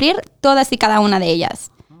 tengo que cumplir todas y cada una de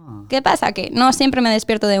ellas. ¿Qué pasa? Que no siempre me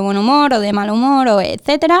despierto de buen humor o de mal humor o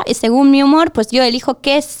etcétera. Y según mi humor, pues yo elijo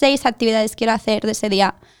qué 6 actividades quiero hacer de ese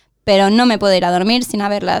día. Pero no me puedo ir a dormir sin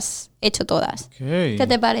haberlas hecho todas. Okay. ¿Qué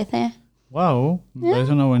te parece? Wow, me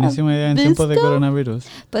parece una buenísima idea en tiempos de coronavirus.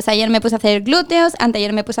 Pues ayer me puse a hacer glúteos,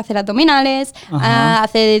 anteayer me puse a hacer abdominales,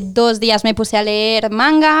 hace 2 días me puse a leer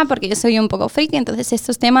manga, porque yo soy un poco friki, entonces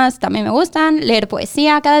estos temas también me gustan, leer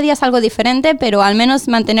poesía, cada día es algo diferente, pero al menos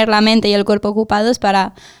mantener la mente y el cuerpo ocupados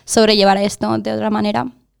para sobrellevar esto de otra manera.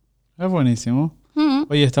 Es buenísimo.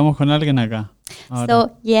 Oye, estamos con alguien acá. Ahora.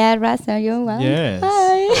 So, yeah, Russell, you're welcome. Yes.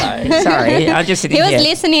 Hi. Hello. Sorry, I'm just sitting He was here.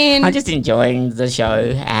 listening. I'm just enjoying the show,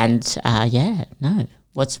 and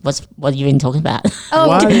what have you been talking about? Oh.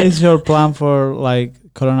 What is your plan for like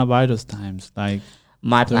coronavirus times? Like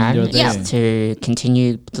My plan your day. is to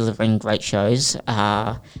continue delivering great shows.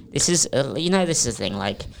 This is this is the thing.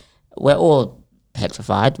 Like, we're all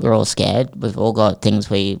petrified. We're all scared. We've all got things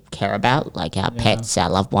we care about, like our pets, our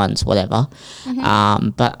loved ones, whatever.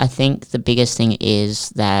 But I think the biggest thing is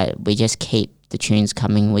that we just keep the tunes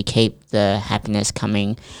coming. We keep the happiness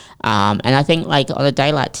coming. And I think, like, on a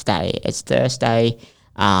day like today, it's Thursday.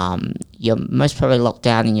 You're most probably locked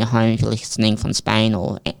down in your home if you're listening from Spain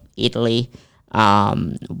or Italy.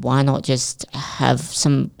 Why not just have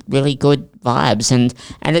some really good vibes? And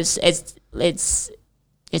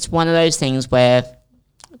it's one of those things where,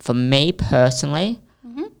 for me personally,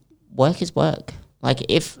 work is work. Like,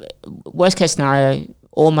 if worst case scenario,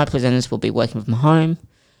 all my presenters will be working from home,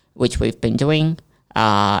 which we've been doing,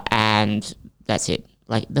 and that's it.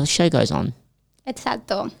 Like, the show goes on.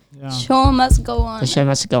 Exacto. Yeah. Show must go on. The show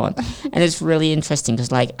must go on. And it's really interesting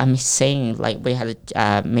because, like, I'm seeing, like, we had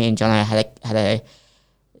me and Jono had a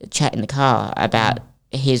chat in the car about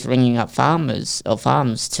he's ringing up farmers or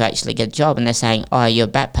farms to actually get a job, and they're saying, "Oh, you're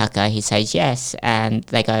a backpacker." He says yes, and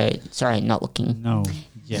they go, "Sorry, not looking." No.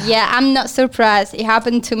 Yeah, I'm not surprised. It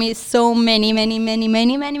happened to me so many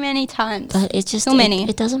times. But it's just so many.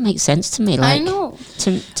 It doesn't make sense to me. Like, I know.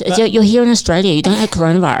 You're here in Australia. You don't have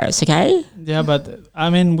coronavirus, okay? Yeah, but I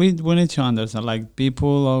mean, we need to understand. Like,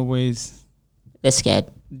 people always. They're scared.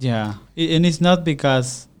 Yeah, and it's not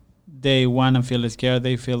because they want to feel scared.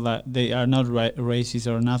 They feel that they are not racist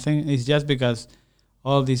or nothing. It's just because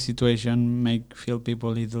all this situation make feel people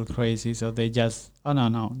a little crazy, so they just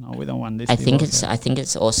no, we don't want this. I think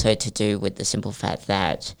it's also to do with the simple fact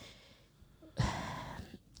that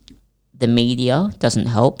the media doesn't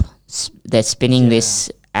help. They're spinning this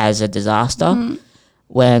as a disaster.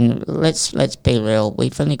 When let's be real,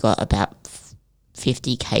 we've only got about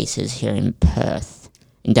 50 cases here in Perth,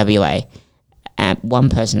 in WA, and one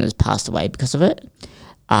person has passed away because of it.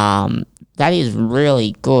 That is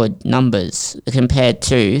really good numbers compared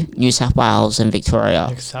to New South Wales and Victoria.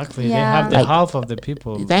 Exactly. Yeah. They have the half of the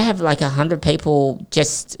people. They have like 100 people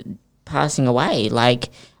just passing away. Like,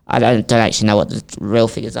 I don't actually know what the real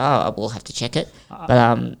figures are. I will have to check it.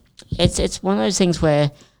 But it's one of those things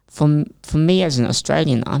where for me as an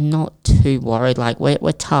Australian, I'm not too worried. Like,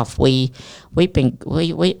 we're tough. We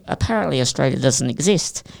apparently Australia doesn't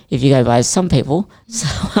exist if you go by some people. So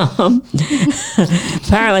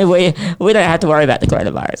apparently we don't have to worry about the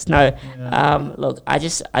coronavirus. No. Look, I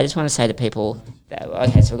just want to say to people that,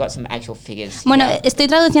 okay, so we've got some actual figures. Bueno, estoy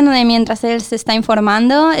traduciendo de mientras él se está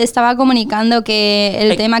informando. Estaba comunicando que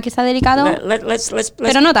el tema que está delicado,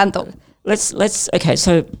 pero no tanto. Okay,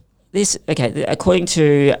 so this, according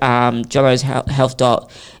to Jono's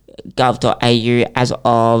health.gov.au, as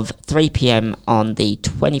of 3 p.m. on the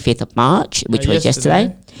 25th of March, which was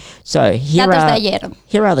yesterday. So here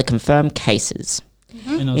are the confirmed cases.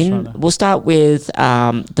 We'll start with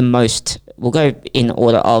the most. We'll go in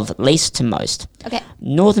order of least to most. Okay.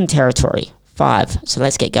 Northern Territory, 5. So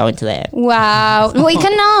let's get going to there. Wow. We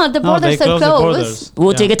cannot. The borders are closed.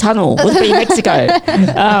 We'll dig a tunnel. We'll be Mexico.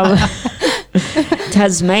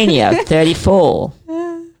 Tasmania, 34.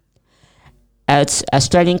 At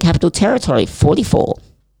Australian Capital Territory, 44.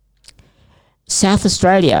 South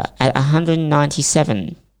Australia at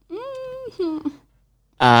 197.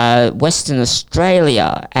 Western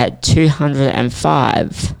Australia at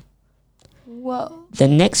 205. Whoa. The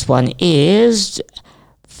next one is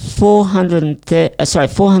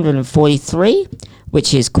 443,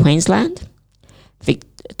 which is Queensland.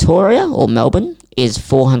 Victoria or Melbourne is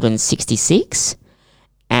 466,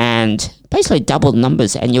 and basically double the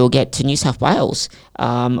numbers, and you'll get to New South Wales,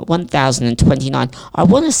 1,029. I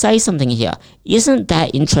want to say something here. Isn't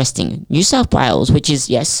that interesting? New South Wales, which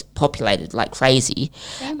is, yes, populated like crazy,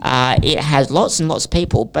 it has lots and lots of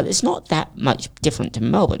people, but it's not that much different to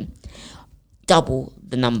Melbourne. Double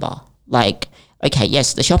the number. Like, okay,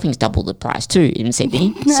 yes, the shopping's double the price too in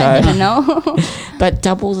Sydney. So I don't know. but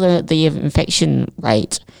double the infection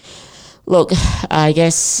rate. Look, I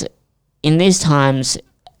guess in these times,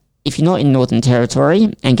 if you're not in Northern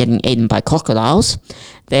Territory and getting eaten by crocodiles,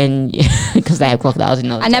 then because they have crocodiles in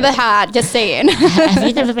Northern Territory. I never had, just saying. Have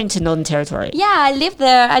you never been to Northern Territory? Yeah, I lived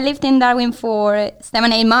there. I lived in Darwin for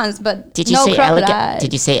 7-8 months, but Did you no see crocodiles.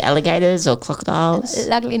 Did you see alligators or crocodiles?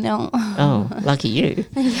 Luckily, no. Oh, lucky you.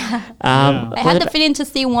 I had the feeling to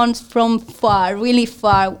see one from far, really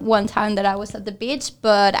far, one time that I was at the beach,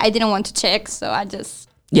 but I didn't want to check, so I just...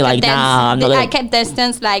 You're like, nah, I'm not I kept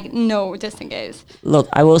distance, like, no, just in case. Look,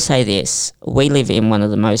 I will say this. We live in one of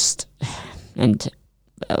the most, and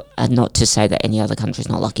not to say that any other country is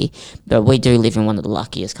not lucky, but we do live in one of the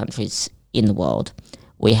luckiest countries in the world.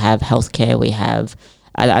 We have healthcare, we have...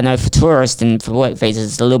 I know for tourists and for work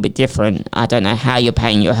visas it's a little bit different. I don't know how you're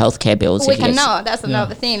paying your healthcare bills. We cannot. That's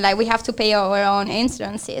another thing. Like, we have to pay our own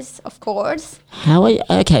insurances, of course.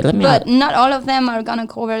 Okay, let me... But not all of them are going to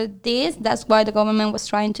cover this. That's why the government was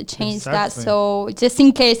trying to change that. So just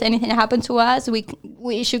in case anything happened to us, we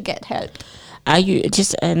should get help. Are you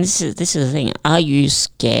just... And this is the thing. Are you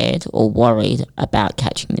scared or worried about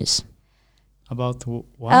catching this? About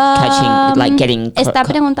what? Catching, like getting... Está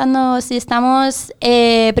preguntando si estamos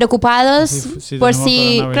preocupados si por tenemos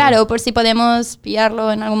si, coronavirus. claro, por si podemos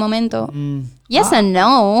pillarlo en algún momento. Yes and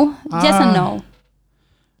no. Yes and no.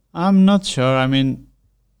 I'm not sure. I mean,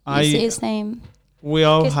 Same. we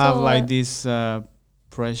all Que have esto- like this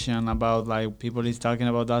pressure about like people is talking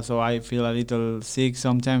about that, so I feel a little sick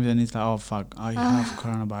sometimes, and it's like, oh fuck, I have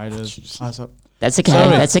coronavirus. That's okay. Sorry.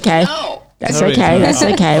 That's okay. That's Sorry, okay. sorry. That's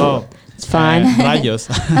okay. Oh. It's fine. Rayos.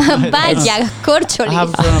 Vaya, I corcholi.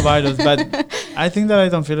 have coronavirus, but I think that I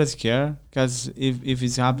don't feel scared, because if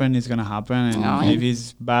it's happened, it's gonna happen, and if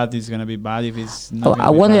it's bad, it's gonna be bad. If it's not,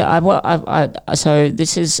 I wanted. So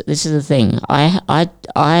this is the thing.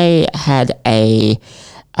 I had a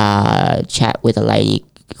chat with a lady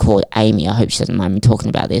called Amy. I hope she doesn't mind me talking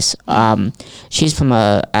about this. She's from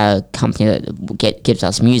a company that gives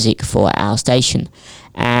us music for our station,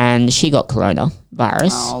 and she got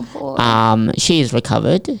coronavirus. Oh, boy. She is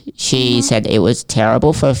recovered. She said it was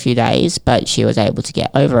terrible for a few days, but she was able to get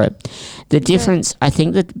over it. The difference, I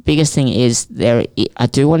think the biggest thing is I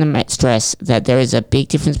do want to stress that there is a big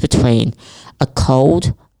difference between a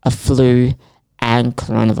cold, a flu, and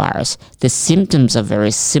coronavirus. The symptoms are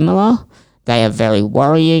very similar. They are very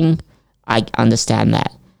worrying. I understand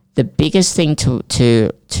that. The biggest thing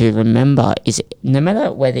to remember is no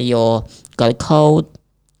matter whether you're got a cold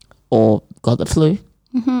or got the flu,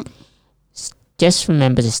 just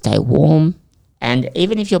remember to stay warm. And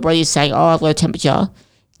even if your body is saying, oh, I've got a temperature,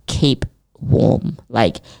 keep warm.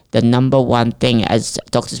 Like the number one thing, as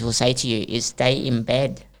doctors will say to you, is stay in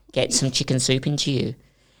bed. Get some chicken soup into you.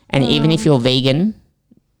 And even if you're vegan,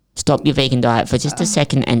 stop your vegan diet for just a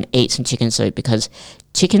second and eat some chicken soup, because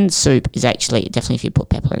chicken soup is actually, definitely if you put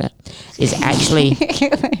pepper in it, is actually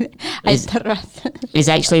is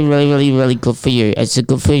actually really, really, really good for you. It's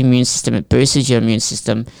good for your immune system. It boosts your immune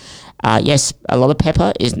system. Yes, a lot of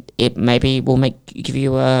pepper maybe will give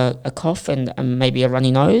you a cough and maybe a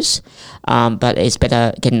runny nose, but it's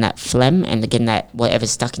better getting that phlegm and getting that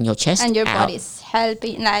whatever's stuck in your chest And your out. body's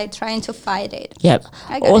helping, like trying to fight it. Yep.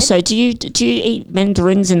 Also, do you eat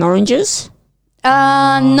mandarins and oranges?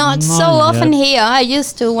 Not so Not often yet. here. I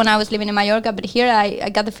used to when I was living in Mallorca, but here I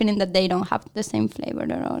got the feeling that they don't have the same flavor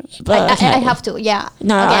at all. But, I have to, yeah.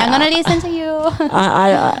 No, okay, I'm I- gonna listen to you.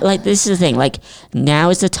 I like, this is the thing, like, now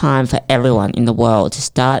is the time for everyone in the world to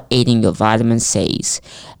start eating your vitamin C's,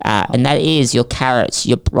 and that is your carrots,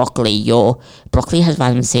 your broccoli has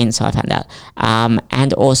vitamin C in, so I found out,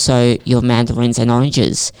 and also your mandarins and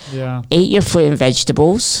oranges. Yeah. Eat your fruit and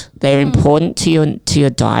vegetables. They're important to your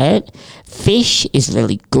diet. Fish is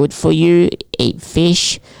really good for you. Eat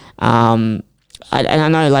fish. And I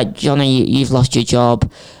know, like, Johnny, you've lost your job.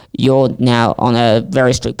 You're now on a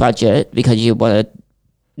very strict budget because you want to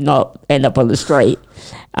not end up on the street.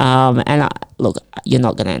 Look, you're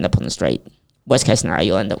not going to end up on the street. Worst case scenario,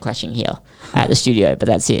 you'll end up crashing here at the studio, but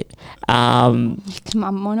that's it.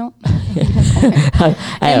 Mamono.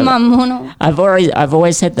 I- I've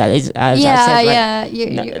always said that.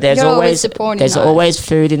 You're always supporting there's us. always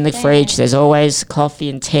food in the fridge. There's always coffee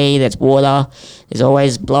and tea. There's water. There's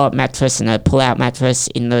always blow up mattress and a pull out mattress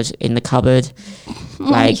in the cupboard.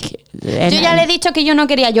 Like, Yo ya le he dicho que yo no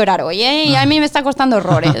quería llorar hoy, ¿eh? Y a mí me está costando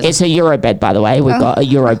horrores. it's a Euro bed, by the way. We've got a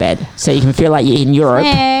Euro bed, so you can feel like you're in Europe.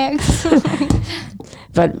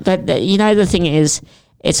 But you know, the thing is,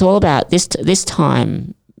 it's all about this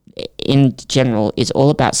time in general is all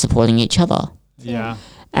about supporting each other. Yeah.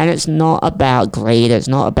 And it's not about greed. It's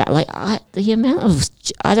not about, like, the amount of,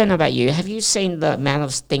 I don't know about you. Have you seen the amount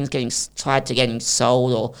of things getting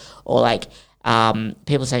sold or like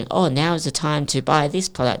people saying, oh, now is the time to buy this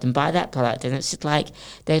product and buy that product. And it's just like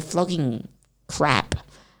they're flogging crap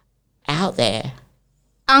out there.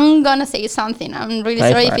 I'm gonna say something. I'm really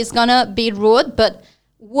sorry if it's gonna be rude, but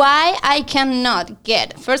why I cannot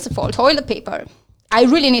get, first of all, toilet paper. I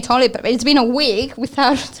really need toilet paper. It's been a week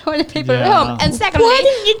without toilet paper at home. And secondly, Why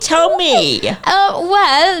didn't you tell me?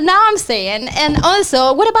 well, now I'm saying. And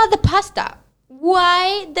also, what about the pasta?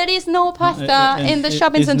 Why there is no pasta in the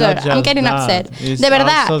shopping It's center? not I'm just getting that. upset. It's De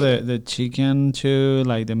verdad. also the chicken too,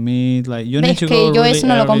 like the meat. Like you need Ves to que go yo really eso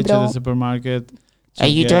no lo early to compro. the supermarket. to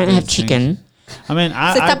You get don't have these chicken. things. I mean,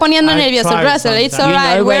 Se está poniendo nervioso, Russell. It's all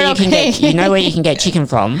right. You know where We're you can okay. get. You know where you can get chicken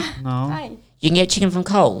from. No. You can get chicken from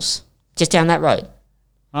Coles, just down that road.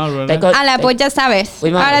 Oh, really? They got. Ala, pues ya sabes. we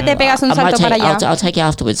might- Ahora te pegas un I might salto para allá. I'll take you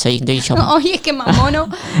afterwards so you can do your shopping. Oye, qué mamono.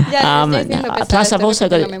 Ya te estoy diciendo que Plus, sabes,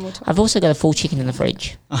 I've also got a full chicken in the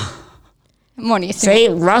fridge. Buenísimo. See,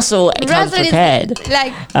 Russell comes Russell prepared. is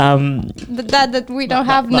like Um, that we don't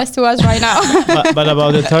have next to us right now. but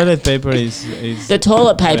about the toilet paper is the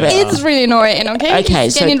toilet paper. It's really annoying, okay? Okay,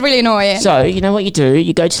 It's so- getting really annoying. So you know what you do?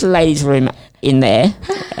 You go to the ladies' room in there,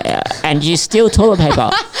 and you steal toilet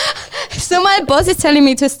paper. So my boss is telling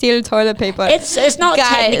me to steal toilet paper. It's not Guys,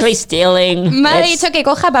 technically stealing. Me ha It's- dicho que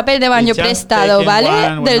coja papel de baño It's just prestado, taking ¿vale?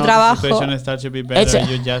 one when Del the trabajo. situation starts to be better, It's a-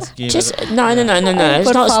 you just give Just it. no. It's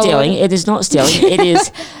Por not favor. stealing. It is not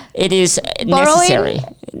stealing. It is necessary.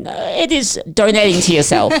 No, it is donating to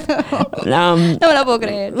yourself. No me lo puedo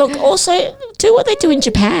creer. Look, also do what they do in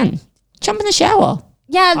Japan. Jump in the shower.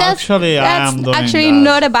 Yeah, that's Actually, I am doing actually that.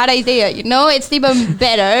 not a bad idea. You know, it's even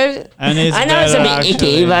better. And it's I know it's a better, bit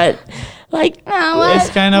icky, actually. but like Ah, what? It's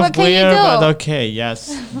kind of What can you weird, do? but okay,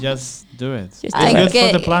 yes, just do it. It's do good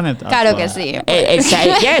it. for the planet. as Claro well. que sí.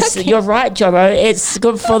 yes, you're right, Jono. It's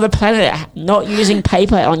good for the planet. Not using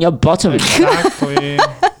paper on your bottom. Exactly.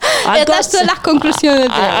 Estas son las conclusiones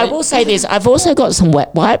de I hoy. will say this. I've also got some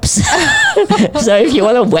wet wipes. So if you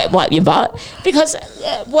want to wet wipe your butt, because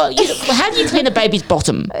how do you clean a baby's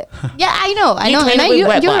bottom? Yeah, I know. clean And it with you're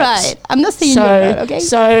wet wipes. right. I'm not saying you're right, okay?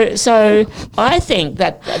 So I think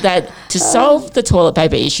that to solve the toilet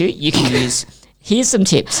paper issue, you can use. Here's some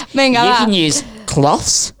tips. Venga, you va. can use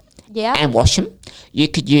cloths Yeah. and wash them. You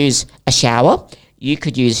could use a shower. You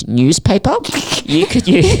could use newspaper. You could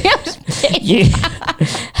use.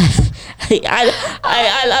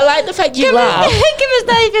 I like the fact you laugh. ¿Qué me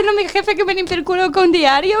está diciendo mi jefe que me limpie el culo con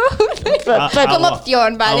diario? Como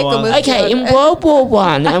opción, ¿vale? Como opción. Okay, in World War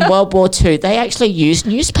One and World War Two, they actually used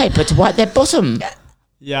newspaper to wipe their bottom.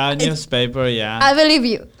 Yeah, newspaper, yeah. I believe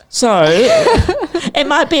you. So it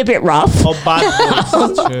might be a bit rough, Or bad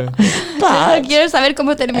books, true. but Quiero saber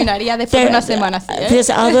cómo terminaría después de una semana así, ¿eh? there's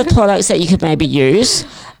other products that you could maybe use.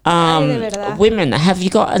 de verdad. Women, have you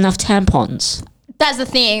got enough tampons? That's the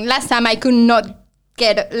thing. Last time I could not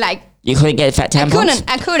get, like, You couldn't get fat tampons?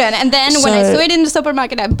 I couldn't. And then when I So- saw it in the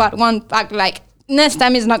supermarket, I bought one pack, like, next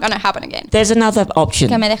time it's not going to happen again. There's another option.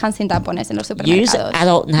 Que me dejan sin tampones en los Use supermercados.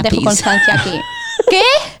 adult Dejo nappies. constancia aquí.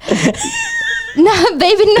 ¿Qué? No,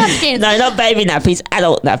 baby napkins. No, not baby nappies,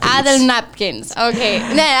 adult nappies. Adult napkins. Okay.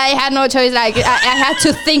 Then I had no choice. Like I had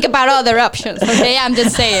to think about other options. Okay, I'm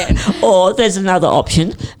just saying. Or there's another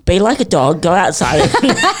option. Be like a dog, go outside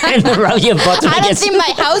and rub your bottom I don't against think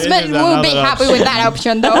my housemate is would be another happy with that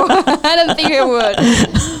option, though. I don't think he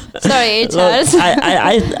would. Sorry, Look, Charles.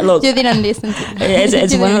 look, You didn't listen to me.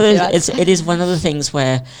 it's You one of didn't those. hear us. It is one of the things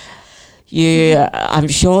where I'm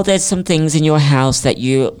sure there's some things in your house that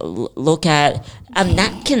you look at.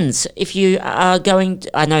 Napkins. If you are going,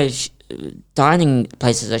 I know dining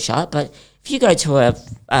places are shut, but if you go to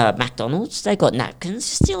a McDonald's, they got napkins.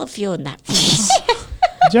 Steal a few napkins.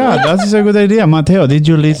 Yeah, that is a good idea. Mateo, did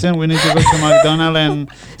you listen? We need to go to McDonald's and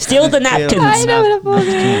Steal the napkins. I know the problem.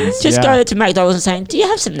 Just Yeah. go to McDonald's and saying, "Do you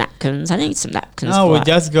have some napkins? I need some napkins." No, for we it."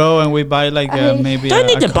 just go and we buy like maybe Don't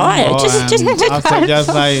need a to buy it. combo Just and after just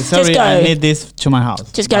like sorry, go. I need this to my house.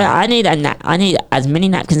 Just go. I need I need as many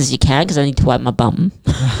napkins as you can because I need to wipe my bum.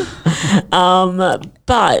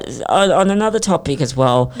 But on another topic as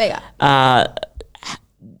well, Venga.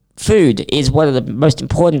 food is one of the most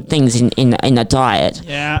important things in a diet.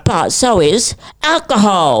 Yeah. But so is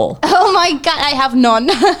alcohol. Oh my God, I have none.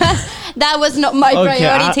 That was not my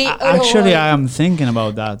priority. Actually, I am thinking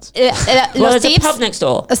about that. Well, Los there's a tips, pub next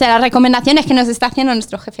door. o sea, las recomendaciones que nos está haciendo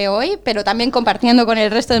nuestro jefe hoy, pero también compartiendo con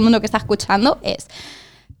el resto del mundo que está escuchando, es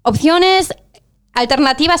opciones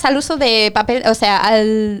alternativas al uso de papel, o sea,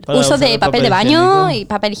 al Para uso usar de el papel papel de baño higiénico. y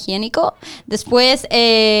papel higiénico. Después,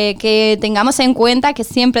 que tengamos en cuenta que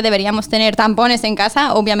siempre deberíamos tener tampones en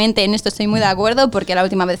casa. Obviamente, en esto estoy muy de acuerdo porque la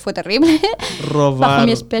última vez fue terrible. Bajo Robar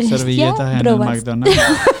mi experiencia, servilletas en robar. el McDonald's.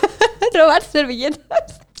 Robar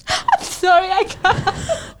servilletas. I'm sorry, I can't.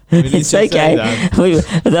 We need It's to say okay.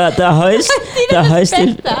 that. The host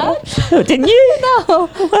expect that. Oh, didn't you? No.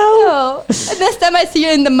 No. Next time I see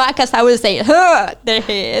you in the Macas, I will say, huh, there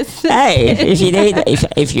he is. Hey,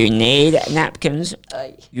 if you need napkins,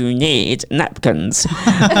 you need napkins.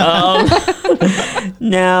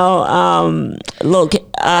 Now, look,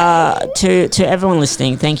 to everyone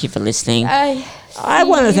listening, thank you for listening. I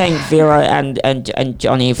want to thank Vero and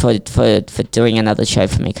Johnny for doing another show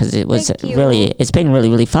for me because it was Thank you. it's been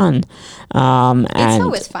really fun. It's And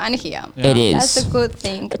always fun here. it is. That's a good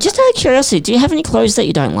thing. Just out of curiosity, do you have any clothes that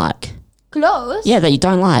you don't like? Clothes? Yeah, that you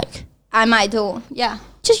don't like. I might do, yeah.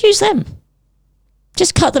 Just use them.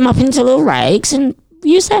 Just cut them up into little rags and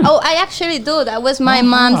use them. Oh, I actually do. That was my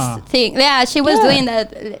mom's thing. Yeah, she was Yeah. doing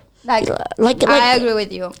that. Like I agree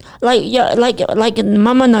with you. like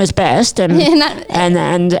Mama knows best, and Not-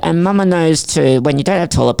 and Mama knows to when you don't have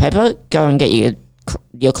toilet paper, go and get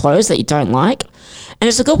your clothes that you don't like, and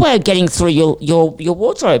it's a good way of getting through your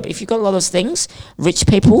wardrobe. If you've got a lot of things, rich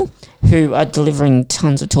people who are delivering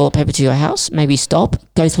tons of toilet paper to your house, maybe stop,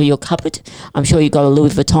 go through your cupboard. I'm sure you've got a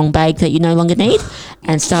Louis Vuitton bag that you no longer need,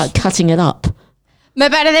 and start cutting it up. Me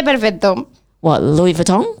parece perfecto. What, Louis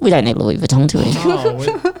Vuitton? We don't need Louis Vuitton, do we? No,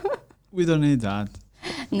 we don't need that.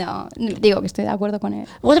 No, digo que estoy de acuerdo con él.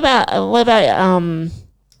 What about A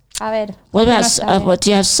ver. what no about sabe. what do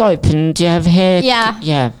you have soap and do you have hair? Yeah.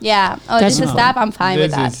 Yeah. Yeah. Oh, That's this is not- that. I'm fine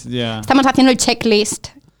with that. Yeah. Estamos haciendo el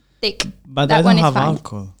checklist. Tick. But That I one don't is have fine.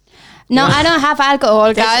 alcohol. No, I don't have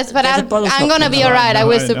alcohol, guys, but there's a bottle I'm shop gonna in be the alright. I No,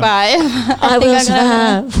 will I know. survive. I think will I'm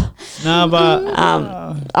gonna- survive. No,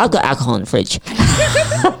 but I've got alcohol in the fridge.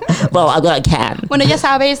 Well, I've got a can. Bueno, ya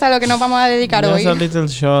sabéis a lo que nos vamos a dedicar just hoy. a little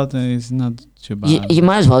shot and it's not too bad. You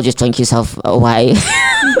might as well just drink yourself away.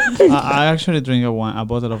 I actually drink a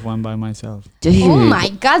bottle of wine by myself. Do you? Oh my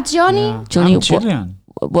God, Johnny. Yeah. Johnny, I'm Chilean.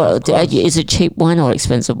 Is it cheap wine or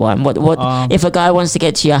expensive wine? What if a guy wants to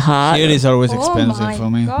get to your heart? It is always Oh expensive my for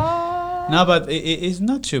me. God. No, but it's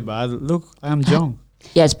not too bad. Look, I am young.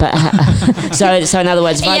 Yes, but so in other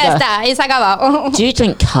words, if Y I ya go, está, y se ha acabado. do you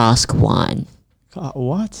drink cask wine?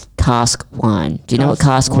 What? Cask wine. Do you know what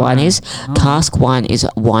Cask cask wine wine. is? No. Cask wine is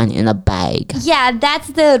wine in a bag. Yeah, that's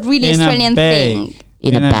the really In a Australian bag. thing.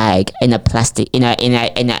 In a bag, in a plastic, in a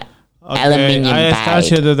aluminium I bag.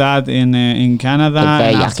 started to do that in Canada It's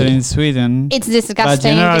very and after yucky. in Sweden. It's But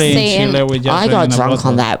disgusting. generally in seeing- Chile we just I drink got in a drunk bottle.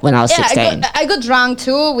 on that when I was Yeah, 16. I got drunk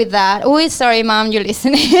too with that. Uy, sorry, mom, you're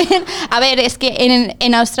listening. A ver, es que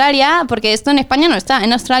en Australia, porque esto en España no está,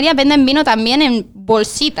 en Australia venden vino también en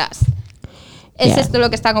bolsitas. Es Yeah. esto lo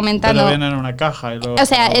que está comentando. Pero viene en una caja y luego... O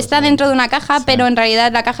sea, está dentro de una caja, Sí. pero en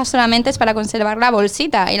realidad la caja solamente es para conservar la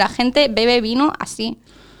bolsita y la gente bebe vino así.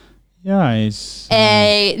 Yeah, it's...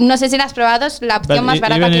 No sé si la has probado, es la opción más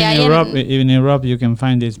barata even que in hay Europe, en... even in Europe, you can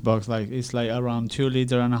find this box. Like it's like around 2.5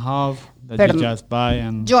 liters that Pero you just buy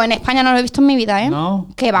and. Yo en España no lo he visto en mi vida, ¿eh? No.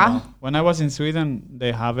 ¿Qué va? No. When I was in Sweden,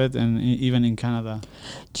 they have it, and even in Canada.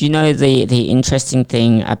 Do you know the interesting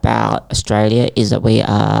thing about Australia is that we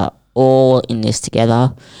are all in this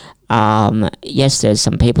together. Yes, there's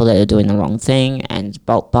some people that are doing the wrong thing and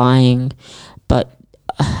bulk buying, but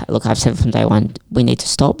look, I've said from day one, we need to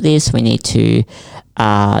stop this. We need to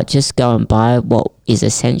just go and buy what is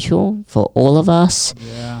essential for all of us.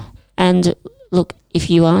 Yeah. And look, if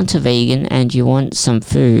you aren't a vegan and you want some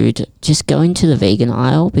food, just go into the vegan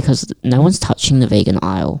aisle because no one's touching the vegan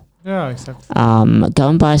aisle. Yeah, exactly. Go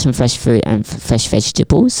and buy some fresh fruit and fresh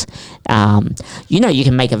vegetables. You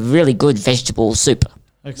can make a really good vegetable soup.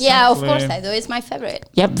 Exactly. Yeah, of course I do. It's my favorite.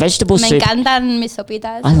 Yep, vegetable Me soup. encantan mis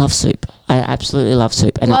sopitas. I love soup. I absolutely love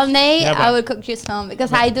soup. And One day Yeah, I but- will cook you some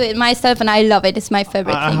because I do it myself and I love it. It's my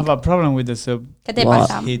favorite I thing. have a problem with the soup. ¿Qué te What?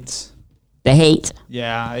 pasa? Heat. the heat.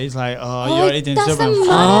 Yeah, it's like, oh, Oh, you're it eating soup doesn't and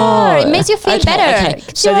matter. It makes you feel better. Okay.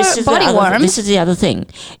 It's your body warm. This is the other thing.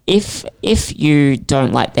 If you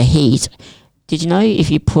don't like the heat, did you know if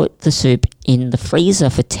you put the soup in the freezer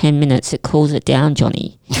for 10 minutes, it cools it down,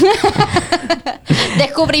 Johnny?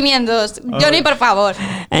 Descubrimientos. Johnny, por favor.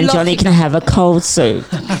 And Johnny Lógica. can have a cold soup.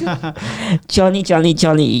 Johnny,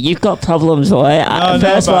 you've got problems, boy.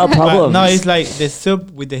 First world problems. No, it's like the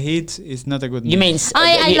soup with the heat is not a good You mix. mean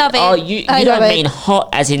I love it. Oh, you I don't love it. mean hot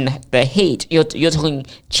as in the heat. You're talking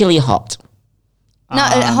chili hot. No,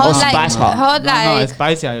 Ah, hot or like spice hot. hot No, like it's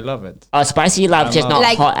spicy. I love it. Oh, spicy you love, I just love not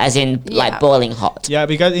Like- hot as in yeah. like boiling hot. Yeah,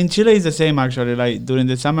 because in Chile it's the same actually. Like during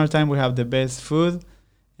the summertime we have the best food,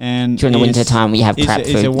 and During the it's- winter time we have crap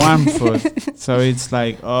it's food. a warm food, so it's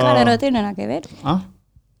like Claro, no oh, tiene nada que ver. huh?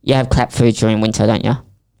 You have crap food during winter, don't you?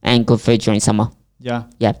 And good food during summer. Yeah.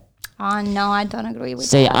 Yeah. Oh, no, I don't agree with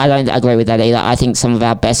See, that. I don't agree with that either. I think some of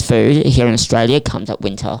our best food here in Australia comes at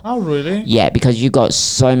winter. Oh really? Yeah, because you got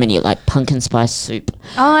so many like pumpkin spice soup.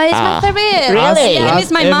 Oh, it's Ah, my favorite. really? Yeah, I miss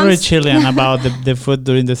Ask my every mom's. Chilean about the food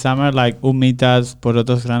during the summer, like humitas,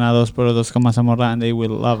 porotos granados, porotos con mazamorra, and they will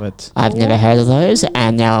love it. I've never heard of those,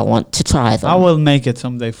 and now I want to try them. I will make it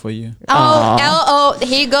someday for you. Oh,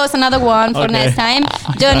 here goes another one for Okay. next time.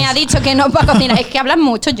 Johnny ha dicho que no va a cocinar. Es que hablas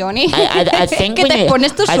mucho, Johnny. I think que we te need-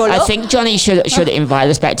 pones tú solo. I think Johnny should invite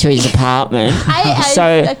us back to his apartment,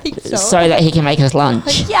 I think so. that he can make us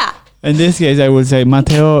lunch. Yeah. In this case, I will say,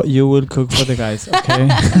 Mateo, you will cook for the guys, okay?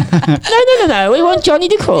 No. We want Johnny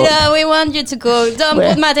to cook. Yeah, we want you to cook. Don't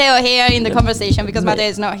Where- put Mateo here in the conversation because Mateo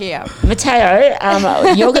is not here.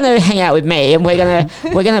 Mateo, you're gonna hang out with me, and we're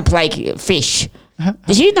gonna play fish.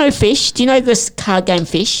 Did you know fish? Do you know this card game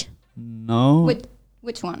Fish? No.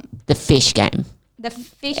 Which one? The fish game. The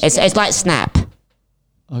fish. It's like Snap.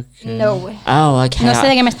 Okay. No. Oh, okay. No sé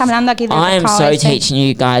de qué me está hablando aquí. I am so teaching. teaching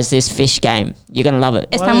you guys this fish game. You're gonna love it.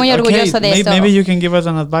 Está muy orgulloso de eso. Maybe you can give us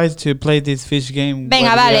an advice to play this fish game Venga,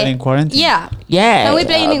 while we are vale. in quarantine. Yeah. Yeah. Are we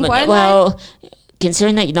playing in but- quarantine? Well,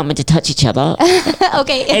 considering that you're not meant to touch each other,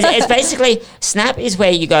 Okay. it's basically Snap is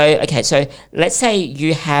where you go. Okay, so let's say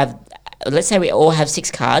we all have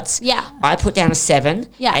 6 cards. Yeah. I put down a 7.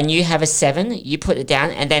 Yeah. And you have a 7. You put it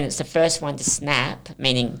down, and then it's the first one to snap,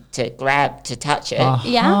 meaning to grab, to touch it.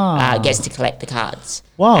 Yeah. Gets to collect the cards.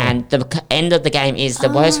 Wow. And the end of the game is the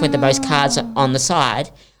person with the most cards on the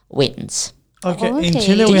side wins. Okay. In Okay.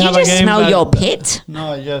 Chile, Did we you have a just game smell that- your pit?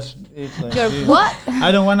 No, just it's like Your this. what?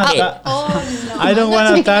 I don't want to. Oh, no. I don't I'm not want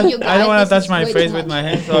to taking touch. you I don't guys. want to This touch is my way face too with much. my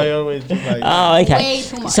hands, so I always do like. Oh, okay. Way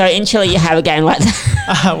too much. So in Chile, you have a game like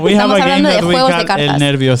that. We have Estamos a game hablando de that we juegos de call El cartas.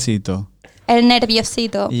 Nerviosito. El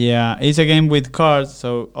nerviosito. Yeah, it's a game with cards,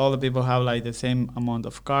 so all the people have like the same amount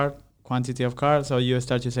of cards, quantity of cars. So you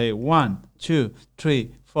start to say 1, 2,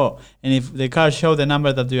 3, 4. And if the car show the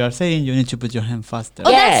number that you are saying, you need to put your hand faster.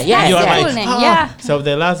 Oh, that's You are cool like, name, yeah. So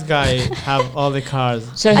the last guy have all the cars.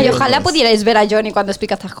 So Ay, who- ojalá pudierais ver a Johnny cuando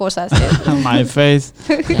explica estas cosas. My face.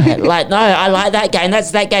 like, no, I like that game.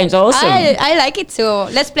 That game's awesome. I like it too.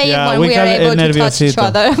 Let's play Yeah, it when we we are call it able to touch each nerviosito.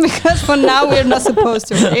 other because for now we're not supposed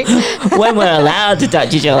to. Right? When we're allowed to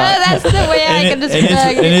touch each other. That's the way I can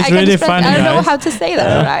describe and it's really funny, I don't know guys. how to say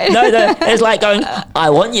that, right? No, it's like going, I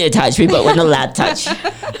want you to touch me, but we're not allowed to touch.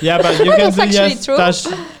 Yeah, but you can That's do actually just true. touch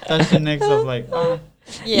the next of like.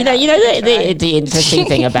 Yeah. You know the interesting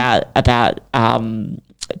thing about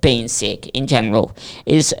being sick in general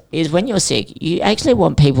is when you're sick, you actually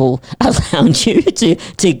want people around you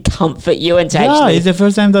to comfort you and to Yeah, actually. it's the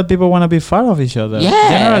first time that people want to be far of each other. Yeah.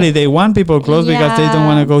 Generally, they want people close because they don't Yeah.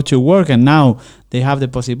 want to go to work, and now they have the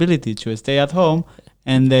possibility to stay at home,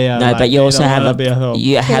 and they are. No, like, but you they also don't have wanna be at home.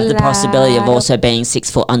 you have the possibility of Claro. also being 6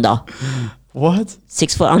 foot under. What?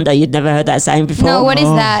 6 foot under. You'd never heard that saying before. No, what is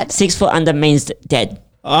that? 6 foot under means dead.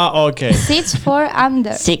 Ah, okay. 6 4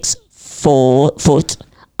 under. 4 foot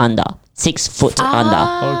under. 6 foot under.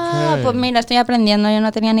 Ah, Okay. pues mira, estoy aprendiendo. Yo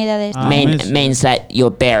no tenía ni idea de esto. Ah. amazing. Means that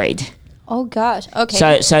you're buried. Oh gosh.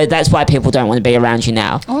 Okay. So that's why people don't want to be around you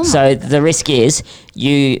now. Oh my. So the risk is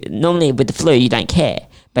you normally with the flu you don't care,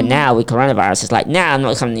 but now with coronavirus it's like I'm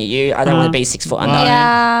not coming to you. I don't want to be 6 foot under. Wow.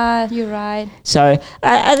 Yeah, you're right. So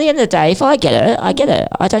at the end of the day, if I get it, I get it.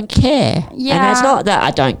 I don't care. And Yeah. it's not that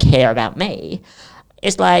I don't care about me.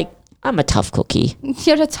 It's like I'm a tough cookie.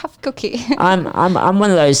 You're a tough cookie. I'm one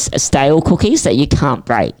of those stale cookies that you can't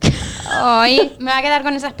break. Ay, me va a quedar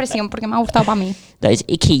con esa expresión porque me ha gustado para mí. Those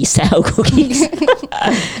icky stale cookies.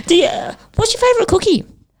 What's your favorite cookie?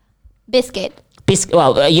 Biscuit. Biscuit.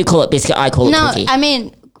 Well, you call it biscuit. I call it No, cookie. I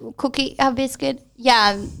mean cookie, a biscuit.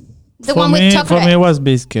 Yeah, the for one me, with chocolate. For me, it was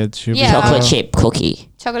biscuit. Should be Yeah. Chocolate better. chip cookie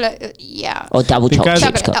Chocolate, yeah. or double chocolate Because-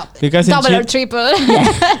 chips. Chocolate, Because in double or Chile- triple.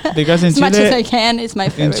 Because in As much as I Chile, can is my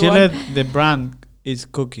in favorite Chile, one. the brand is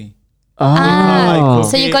cookie. Ah,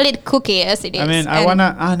 like so you cookie. call it cookie as it is. I mean, I and-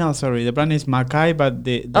 wanna. No, sorry. The brand is Mackay, but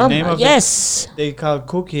the name of yes. they call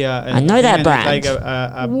cookie. I know that brand. Like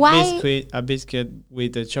a Why- biscuit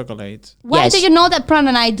with the chocolate. Why Yes. do you know that brand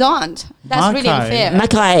and I don't? That's really Mackay. unfair.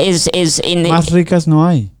 Mackay is in Más ricas no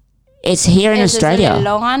hay. it's here in Ese es el Australia.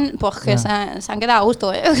 eslogan, pues que se han quedado a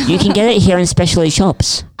gusto. You can get it here in specialty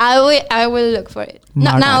shops. I will look for it.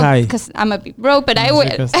 Not now Mackay. because I'm a bit broke, but I will.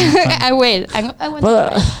 Because it's fun. I will. I want to Well,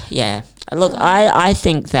 try. yeah. Look, I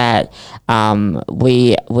think that I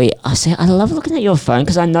love looking at your phone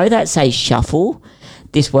because I know that says shuffle.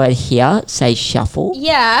 This word here says shuffle,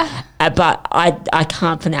 Yeah, but I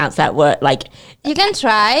can't pronounce that word. Like, you can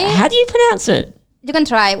try. how do you pronounce it? You can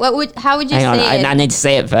try. How would you Hang on, say it? I need to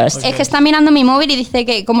say it first. Es que está mirando mi móvil y dice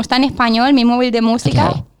que como está en español, mi móvil de música.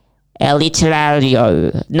 Okay. El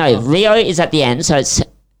literario. No, Rio is at the end, so it's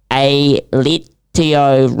a literario.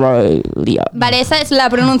 Vale, esa es la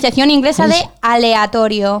pronunciación inglesa de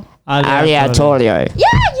aleatorio. Aleatorio. Yeah,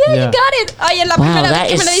 you Yeah. got it. Ay, es la Wow, primera vez that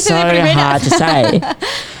que me lo is dice so de primera. hard to say.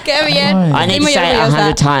 Qué bien. Ay. I need Estoy to muy say it orgullosa.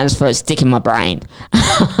 100 times for it to stick in my brain.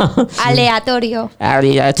 Aleatorio.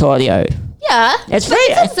 Aleatorio. Yeah. It's but very,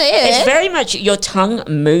 you can say it's it. very much, your tongue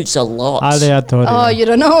moves a lot. Aleatorio. Oh, you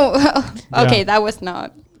don't know. Okay, Yeah. that was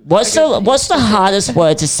not. What's the hardest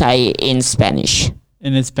word to say in Spanish?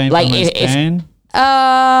 In Spain, Like from if- Spain.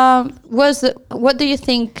 What do you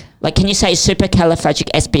think? Like, can you say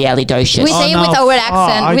supercalifragilisticexpialidocious? We say it with our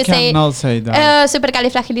accent. I We say cannot say that.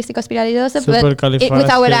 supercalifragilisticoexpialidocious, but with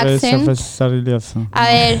our accent. Supercalifragilisticoexpialidocious. A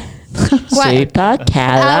ver. ¿cuál?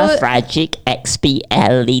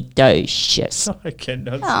 Supercalifragilisticexpialidocious. I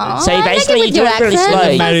cannot Aw, So you I like it basically with do your it really accent. slow. It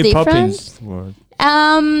sounds Mary different. Poppins word.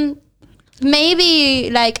 Maybe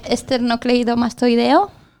like esternocleidomastoideo.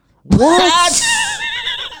 What?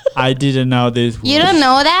 I didn't know this word. You don't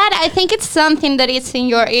know that? I think it's something that is in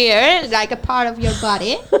your ear, like a part of your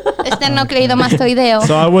body. Esternocleidomastoideo.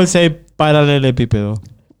 So I will say paralelepípedo.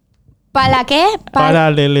 ¿Para qué?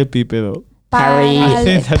 Paralelepípedo. Pari- I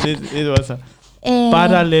think that it was a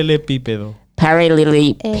paralelepípedo.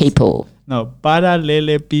 Paralily people. No,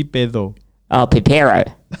 paralelepípedo. Oh, pipero.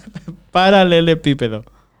 Paralelepípedo.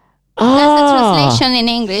 That's the Oh, translation in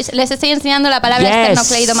English. Les estoy enseñando la palabra Yes.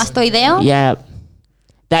 esternocleidomastoideo. yeah.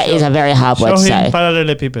 That is a very hard word Show to him say.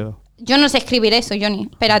 paralelepípedo. Yo no sé escribir eso, Johnny.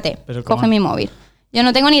 Espérate, Pero ¿cómo? coge mi móvil. Yo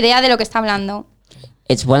no tengo ni idea de lo que está hablando.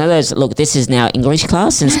 It's one of those, look, this is now English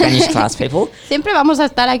class and Spanish class, people. Siempre vamos a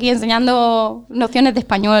estar aquí enseñando nociones de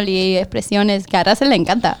español y expresiones que a Russell le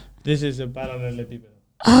encanta. This is a paralelepípedo.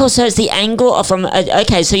 Oh, so it's the angle from.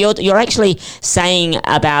 Okay, so you're actually saying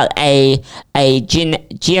about a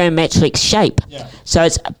geometric shape. Yeah. So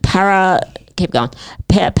it's Keep going.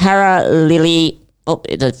 Parallel. Oh,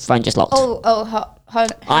 the phone just locked.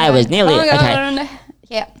 Hold I was nearly okay.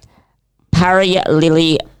 Yeah.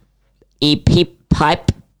 Parallel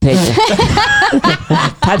pipe.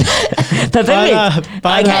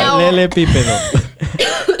 Paralelepípedo.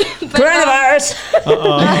 Coronavirus.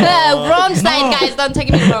 Wrong side, guys. Don't take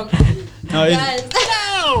me wrong. No, it's, Guys.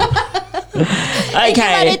 Me han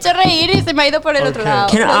Okay. hecho reír y se me ha ido por el otro lado.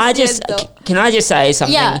 Can Lo I just say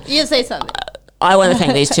something? Yeah, you say something. I want to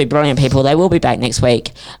thank these two brilliant people. They will be back next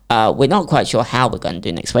week. We're not quite sure how we're going to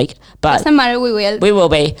do next week, but Doesn't matter, we will. we will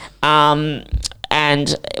be.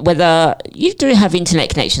 And whether you do have internet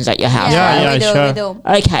connections at your house, Yeah, right? yeah, we sure. do.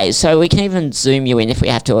 Okay, so we can even Zoom you in if we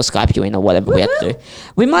have to, or Skype you in, or whatever we have to do.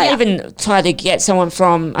 We might even try to get someone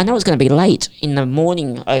from. I know it's going to be late in the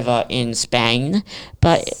morning over in Spain,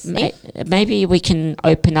 but maybe we can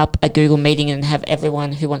open up a Google meeting and have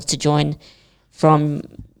everyone who wants to join from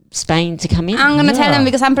Spain to come in. I'm going to tell Yeah. them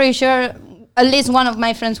because I'm pretty sure at least one of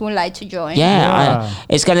my friends would like to join. Yeah.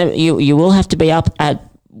 It's gonna. You will have to be up at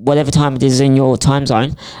whatever time it is in your time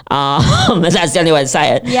zone. That's the only way to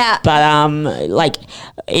say it. Yeah. But like,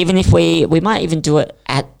 even if we might even do it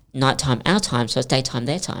at nighttime our time, so it's daytime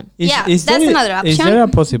their time. Yeah, that's another Is option. there a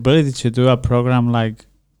possibility to do a program like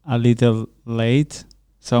a little late?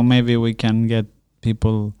 So maybe we can get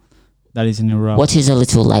people that is in Europe. What is a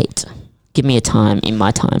little late? Give me a time in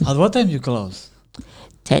my time. At what time you close?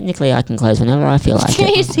 Technically, I can close whenever I feel like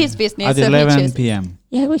it. It's his business. At so he 11 chooses. p.m.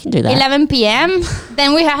 Yeah, we can do that. 11 p.m.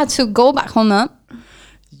 Then we have to go back home. Huh?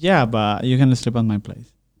 Yeah, but you can sleep at my place.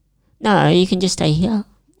 No, you can just stay here.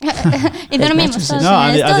 Y dormimos mattresses. todos No,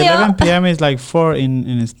 en el at estudio. 11 p.m. is like 4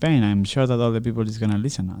 in Spain. I'm sure that all the people is going to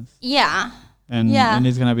listen us. Yeah. And, Yeah. and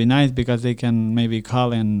it's going to be nice because they can maybe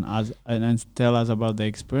call and tell us about the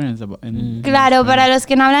experience. Claro, para los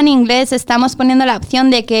que no hablan inglés, estamos poniendo la opción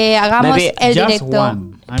de que hagamos Maybe el just directo. one.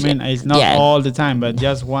 I mean, it's not Yeah. all the time, but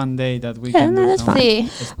just one day that we can no, do that's something Sí.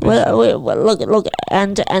 special. Well, look,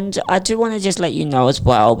 and I do want to just let you know as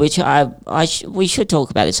well, which we should talk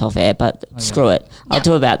about this off air, but screw it. I'll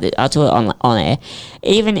do it on air.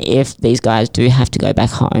 Even if these guys do have to go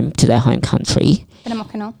back home to their home country, Esperemos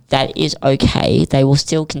que no. that is okay. They will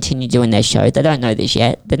still continue doing their show. They don't know this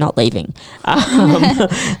yet. They're not leaving.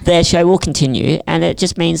 Their show will continue, and it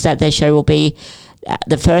just means that their show will be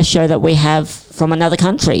the first show that we have from another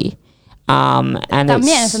country. And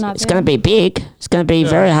También es una it's going to be big. It's going to be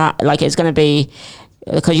very hard. Like, it's going to be...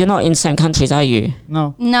 Because you're not in the same countries, are you?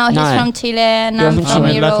 No. No, he's No. from Chile and I'm from from I'm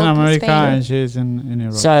in Europe, Latin America Spain. and she's in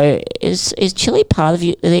Europe. So is Chile part of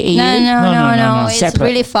the EU? No. No. It's Separate.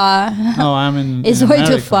 really far. no, I'm in It's in way too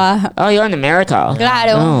America. far. Oh, you're in America.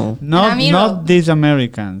 Claro. Oh. Not, And I'm Europe. not these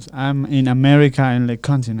Americans. I'm in America in the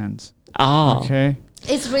continent. Oh. Okay.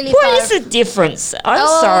 It's really What far. is the difference? I'm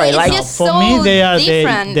Oh, sorry. it's Like, just For so me, they are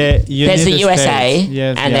different. the There's the United USA, States.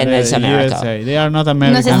 Yes, and yeah, then there's the America. USA. They are not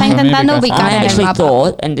Americans. está for me intentando because ubicar I en el actually mapa.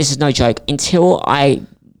 thought, and this is no joke, until like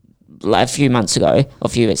a few months ago, or a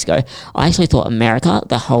few weeks ago, I actually thought America,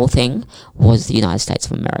 the whole thing, was the United States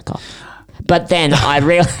of America. But then I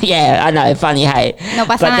realized, yeah, I know, funny, hey. No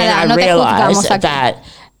pasa But then nada, I no te realized juzgamos aquí.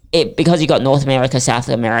 that because you got North America, South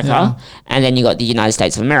America, and then you got the United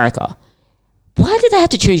States of America. Why did they have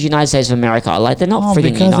to choose United States of America? Like, they're not Oh,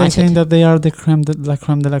 friggin' because I United. think that they are the creme de la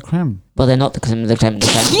creme de la creme. Well, they're not the creme de creme de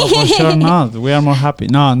creme. Oh, for sure not. We are more happy.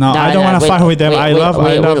 No, I don't want to fight with them. I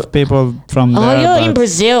love people from Oh, there. you're in but-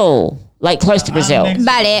 Brazil. Like, close to Brazil. next-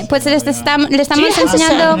 Vale, pues le estamos you have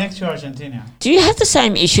enseñando. Next to Argentina. Do you have the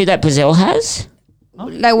same issue that Brazil has?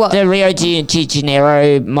 Like what? The Rio de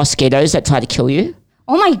Janeiro mosquitoes that try to kill you?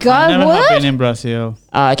 Oh my I god, never have what? been in Brazil.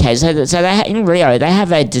 Okay, so they in Rio they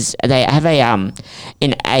have a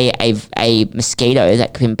mosquito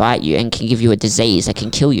that can bite you and can give you a disease that can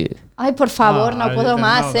kill you. Ay, por favor, Ah, no I puedo didn't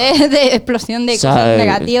más, know de explosión de So cosas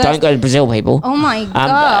negativas. don't go to Brazil, people. Oh my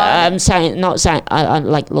god. I'm saying, not saying. I'm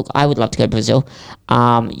like, look, I would love to go to Brazil.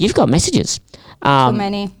 You've got messages. Too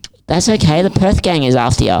many. That's okay. The Perth gang is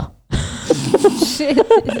after you. Shit,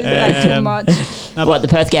 this is like too much. What, the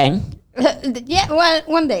Perth gang? Yeah, well,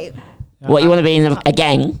 one day. What, you want to be in a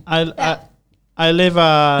gang? I live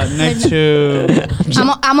next to.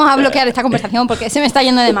 Vamos a bloquear esta conversación porque se me está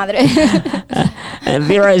yendo de madre.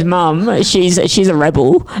 Vero's mum, she's a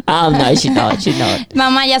rebel. No, she's not. She's not.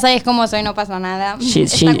 Mamá, ya sabes cómo soy, no pasa nada. She-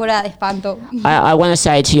 Está curada de espanto. I want to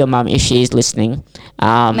say to your mum, if she's listening,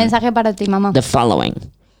 Mensaje para ti, mamá. the following.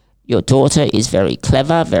 Your daughter is very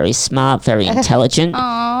clever, very smart, very intelligent.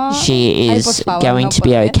 Aw. She Ay, is por favor, going no to be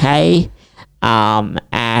puedo. okay.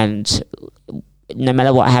 and no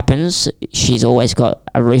matter what happens, she's always got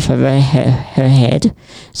a roof over her head.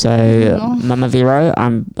 So, Mama Vero,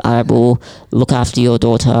 I will look after your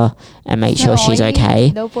daughter and make sure she's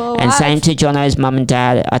okay. And same to Jono's mum and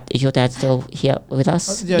dad. Is your dad still here with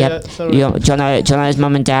us? Yeah, sorry. Jono's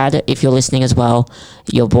mum and dad, if you're listening as well,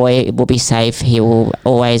 your boy will be safe. He will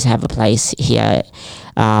always have a place here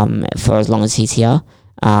for as long as he's here.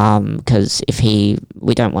 Because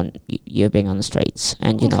we don't want you being on the streets,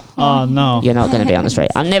 and you're not. Oh no, you're not going to be on the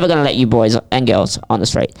street. I'm never going to let you boys and girls on the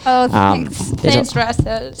street. Oh, thanks,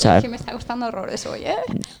 Russell. So, que me está gustando horrores hoy, ¿eh?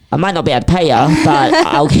 I might not be able to pay you, but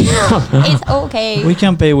I'll. It's okay. we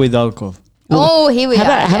can pay with alcohol. Oh, here we go.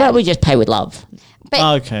 How about we just pay with love?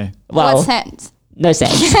 Okay. Well, what sense? No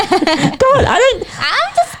sense. God,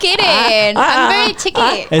 I'm just kidding. I'm very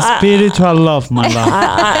cheeky. Spiritual love, my love.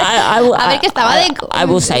 A ver, que estaba de... I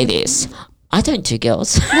will say this. I don't do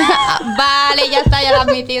girls. Vale, ya está, ya lo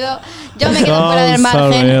he admitido. Yo me quedo fuera del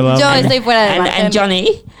margen. Yo estoy fuera del margen. And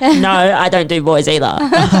Johnny, no, I don't do boys either.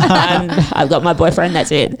 I've got my boyfriend,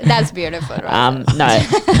 that's it. That's beautiful, right? No,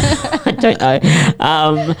 I don't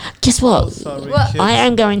know. Guess what? What? I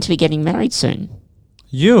am going to be getting married soon.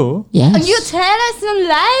 You? Yes. You tell us in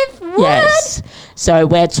live? What? Yes. So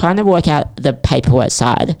we're trying to work out the paperwork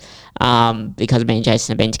side because me and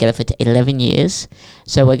Jason have been together for 11 years.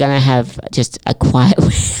 So we're going to have just a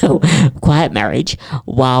quiet marriage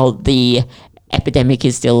while the epidemic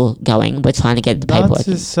is still going. We're trying to get the paperwork. That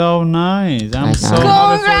is so nice. I'm so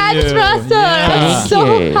Congrats, happy for you. Russell. Yeah. I'm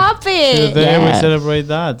so you. happy. Today we Yeah. celebrate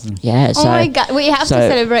that. Yeah. So, Oh my God, we have to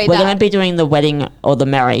celebrate we're that. going to be doing the wedding or the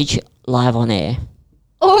marriage live on air.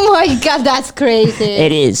 Oh my God, that's crazy.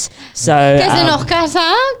 It is. So, Que se nos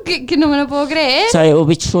casa, que no me lo puedo creer. so it will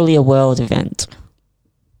be truly a world event.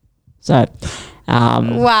 So,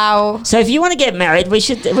 Wow. so if you want to get married, we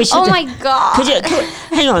should. Oh my God.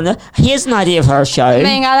 Hang on. Here's an idea for our show.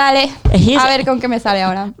 Venga, dale. Here's- A ver con qué me sale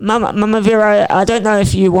ahora. Mama Vero, I don't know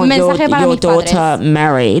if you want your Mensaje para mis daughter padres.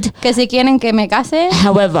 married. Que si quieren que me case.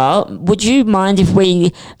 However, would you mind if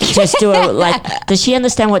we just do a does she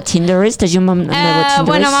understand what Tinder is? Does your mum know what Tinder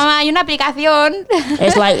Bueno, is? mamá, hay una aplicación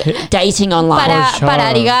It's like dating online.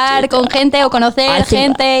 para ligar con gente o conocer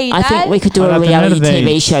gente y I think tal. we could do a Para tener reality TV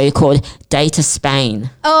dates. show called Date to Spain.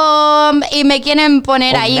 Y me quieren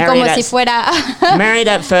poner O ahí Married como at- si fuera... Married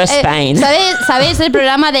at First Spain. ¿Sabéis el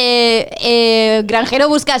programa de Granjero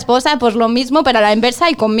busca esposa? Pues lo mismo, pero a la inversa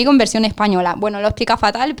y conmigo en versión española. Bueno, lo explica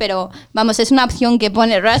fatal, pero vamos, es una opción que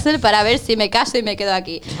pone Russell para ver si me caso y me quedo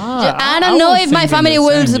aquí. I don't know if my family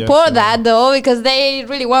will support that though, because they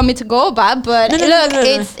really want me to go back, but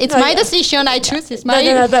it's my decision, I choose, it's my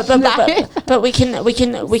life. But we can.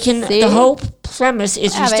 See? The whole premise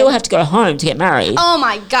is you A still ver. have to go home to get married. Oh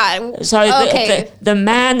my God. So Okay. the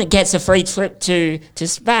man gets a free trip to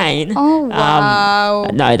Spain. Oh wow.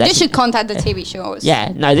 No, You that's should contact the TV shows.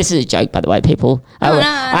 yeah. No, this is a joke, by the way, people. No,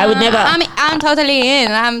 I would never. I'm totally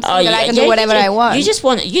in. I'm Oh, single. I can do whatever I want. You just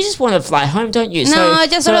want to fly home, don't you? No,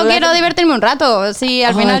 yo solo quiero divertirme un rato. Si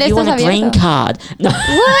al final you estás want a green abierto. card? No.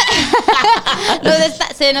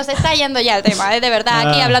 Se nos está yendo ya el tema, de verdad.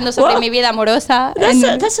 Aquí hablando sobre Well, mi vida amorosa.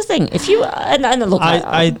 That's the thing. If you and look,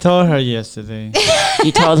 I told her yesterday.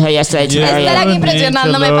 you told her yesterday to You marry Estar him. aquí need to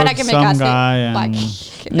presionándome look para que me some case. guy and- Vale.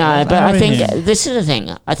 No, but I Marry think him. this is the thing.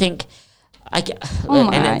 I think Oh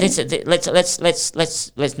my. and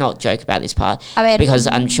let's not joke about this part A ver. because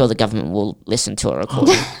I'm sure the government will listen to a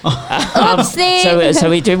recording. Oopsie. So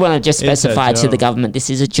we do want to just It's a specify to the joke. government this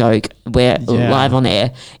is a joke. We're Yeah. live on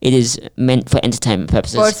air. It is meant for entertainment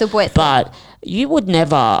purposes. Por supuesto. But you would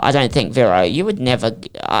never, I don't think, Vero, you would never,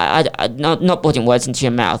 I not putting words into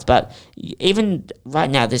your mouth, but even right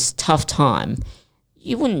now, this tough time,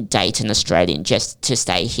 you wouldn't date an Australian just to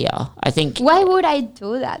stay here. I think Why would I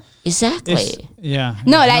do that? exactly. Yeah.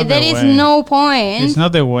 No, it's like not there the is way. no point. It's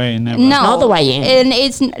not the way, never. No, not the way in. And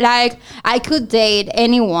it's like I could date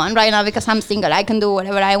anyone right now because I'm single. I can do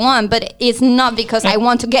whatever I want, but it's not because I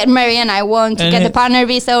want to get married and I want to And get the it- partner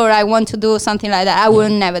visa or I want to do something like that. I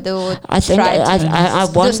would never do. I think try to I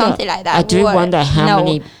do wonder. something like that. I do What? wonder how No.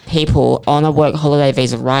 many people on a work holiday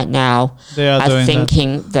visa right now They are doing that.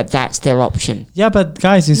 thinking that that's their option. Yeah, but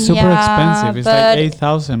guys, it's super Yeah, expensive. It's but- like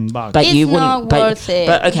 $8,000. But It's you wouldn't. not but, worth it.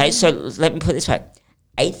 But okay, so let me put it this way: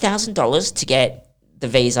 $8,000 to get the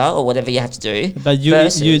visa or whatever you have to do. But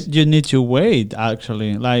versus- you need to wait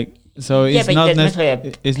actually. Like so, Yeah, it's but not there's definitely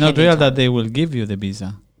a it's not pending real time. that they will give you the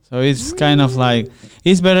visa. So it's kind of like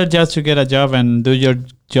it's better just to get a job and do your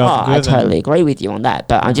job Oh, I good. totally agree with you on that.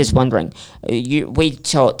 But I'm just wondering, we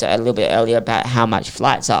talked a little bit earlier about how much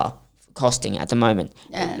flights are costing at the moment.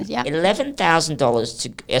 Yeah. $11,000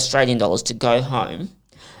 to Australian dollars to go home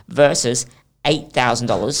versus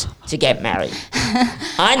 $8,000 to get married.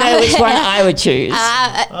 I know which one I would choose.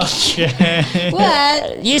 Okay.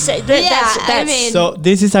 Well, You say that's I mean, So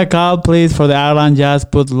this is a call, please, for the airline.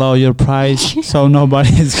 Just put low your price, so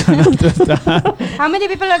nobody's gonna do that. how many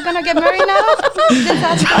people are gonna get married now?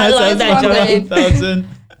 I love that, Johnny. 11,000.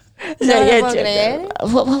 No lo puedo creer.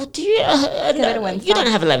 Well, do you? Qué vergüenza. You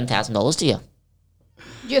don't have $11,000, do you?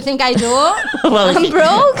 You think I do? Well, I'm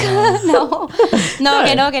broke? No,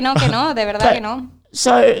 que no, de verdad que no.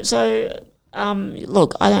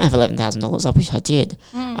 Look, I don't have $11,000. I wish I did,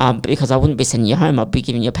 because I wouldn't be sending you home. I'd be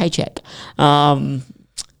giving you a paycheck.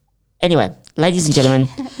 Anyway, ladies and gentlemen,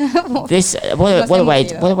 this what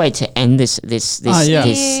a way to end this.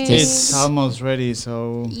 It's almost ready,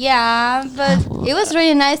 so Yeah, but it was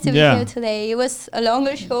really nice to be Yeah. here today. It was a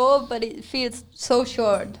longer show, but it feels so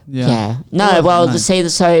short. Yeah. No, Yeah, well,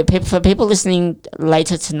 nice. so for people listening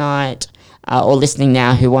later tonight or listening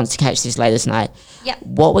now who wants to catch this later tonight, Yeah.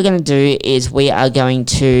 what we're going to do is we are going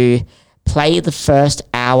to play the first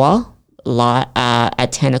hour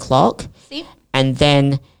at 10 o'clock, See? and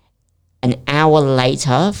then an hour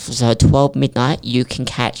later, so 12 midnight, you can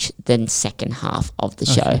catch the second half of the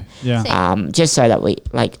show. Okay, yeah. Just so that we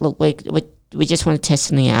just want to test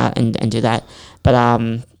something out and do that. But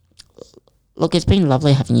look, it's been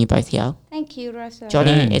lovely having you both here. Thank you, Russell.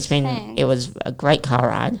 Johnny, Thanks. it was a great car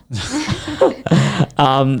ride. Do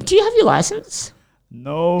you have your license?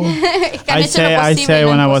 No, Que han I hecho lo say posible y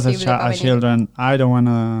when lo I was a imposible para venir. children, I don't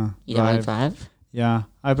wanna You don't want to drive. drive, Yeah,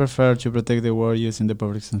 I prefer to protect the world using the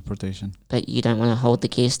public transportation. but you don't want to hold the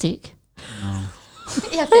gear stick?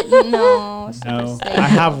 Ya sé, no. No, sé. I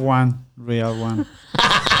have one, real one.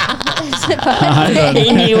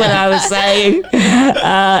 He knew what I was saying.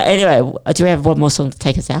 Anyway, do we have one more song to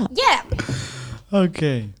take us out? Yeah.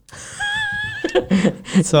 Okay.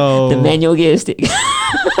 So The manual gear stick.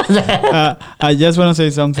 I just want to say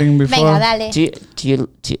something before. Venga, dale.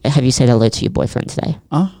 Have you said hello to your boyfriend today?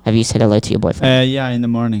 Huh? Have you said hello to your boyfriend? Yeah, in the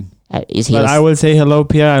morning. Is he? But I will say hello,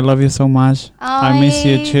 Pierre. I love you so much. I miss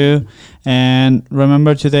you too. And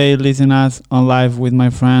remember today, listen us on live with my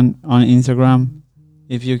friend on Instagram,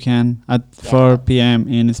 if you can, at 4 p.m.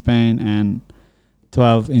 in Spain and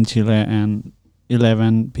 12 in Chile and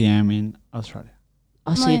 11 p.m. in Australia.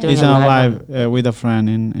 Oh, so you're doing It's a on live. live with a friend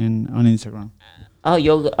on Instagram. Oh,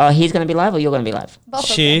 he's going to be live, or you're going to be live? Both of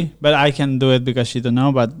them. She, but I can do it because she don't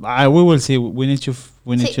know. But we will see. We need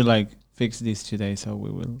to like fix this today, so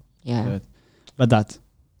we will. Yeah. do it. But that.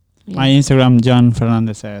 Yeah. My Instagram, John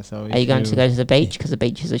Fernandez says. So Are you going to go to the beach? Because the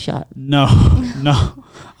beaches are shut. No, no.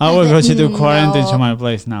 I will go to do quarantine No. to my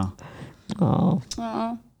place now. Oh,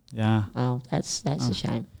 Aw. Yeah. oh, that's a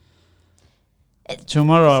shame.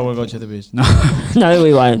 Tomorrow I will go to the beach. No. No,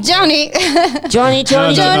 we won't. Johnny. Johnny.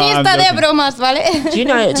 No, Johnny I'm está de joking. bromas, ¿vale? Do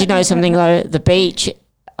you know something though? The beach.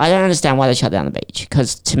 I don't understand why they shut down the beach.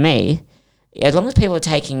 Because to me, as long as people are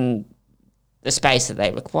taking the space that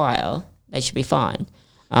they require, they should be fine.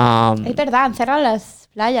 Es verdad, han cerrado las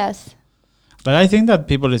playas. But I think that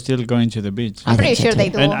people are still going to the beach. I I'm pretty think so sure they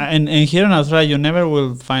too. do. And here in Australia, you never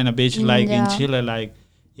will find a beach like in Yeah. Chile. Like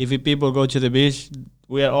if people go to the beach,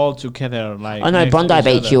 we are all together. Like Oh no, next to Bondi each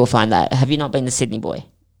Beach. other. You will find that. Have you not been to Sydney, boy?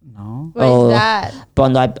 No. What Oh. is that?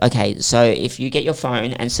 Bondi. Okay, so if you get your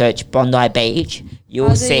phone and search Bondi Beach, you'll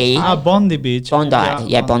How do you see spell Bondi Beach. Bondi,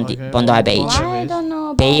 yeah, Bondi- Bondi Beach. I don't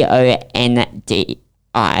know about BONDI.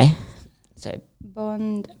 So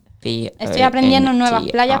Bond. BONDI. Estoy aprendiendo nuevas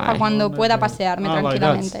playas para cuando pueda pasearme Ah, like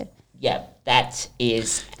tranquilamente. Yeah, that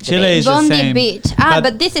is the Chile beach. is the Bondi same. Beach.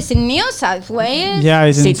 But this is in New South Wales. Yeah,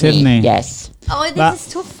 it's in Sydney. Yes. Oh, this But- is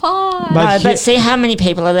too far. But No, here- but see how many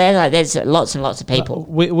people are there. Like, there's lots and lots of people.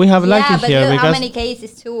 We have yeah, lucky but here look how because many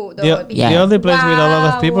cases too. Though, the, because- Yeah. the only place with a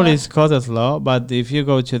lot of people Wow. is Cottesloe. But if you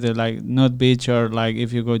go to the like Nude Beach or like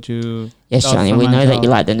if you go to Yes, South Johnny, we know that Fremantle- you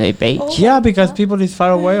like the new beach. Yeah, because people is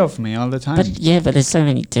far away of me all the time. But yeah, but there's so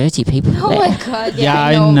many dirty people Oh there. my god. yeah, Yeah,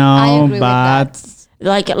 I I know, agree with that. but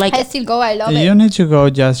Like I still go. I love you it. need to go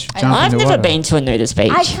just jump I've in the never water. been to a nudist beach.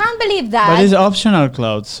 I can't believe But that. it's optional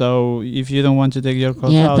clothes, so if you don't want to take your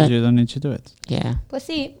clothes Yeah, out, but- you don't need to do it. Yeah, Pues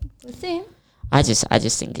sí, pues sí. I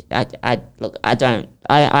just think I've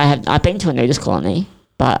been to a nudist colony,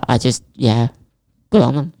 but good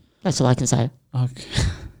on them. That's all I can say. Okay.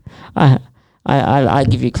 I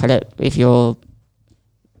give you credit if you're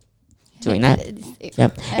doing that.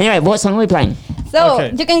 Yep. Anyway, what song are we playing? So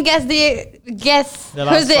Okay. you can guess The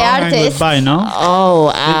last who's the song and artist. goodbye, no?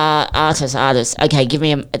 Oh, artist. Okay, give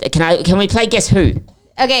me a. Can we play Guess Who?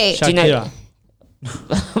 Okay. Do you know- Shakira.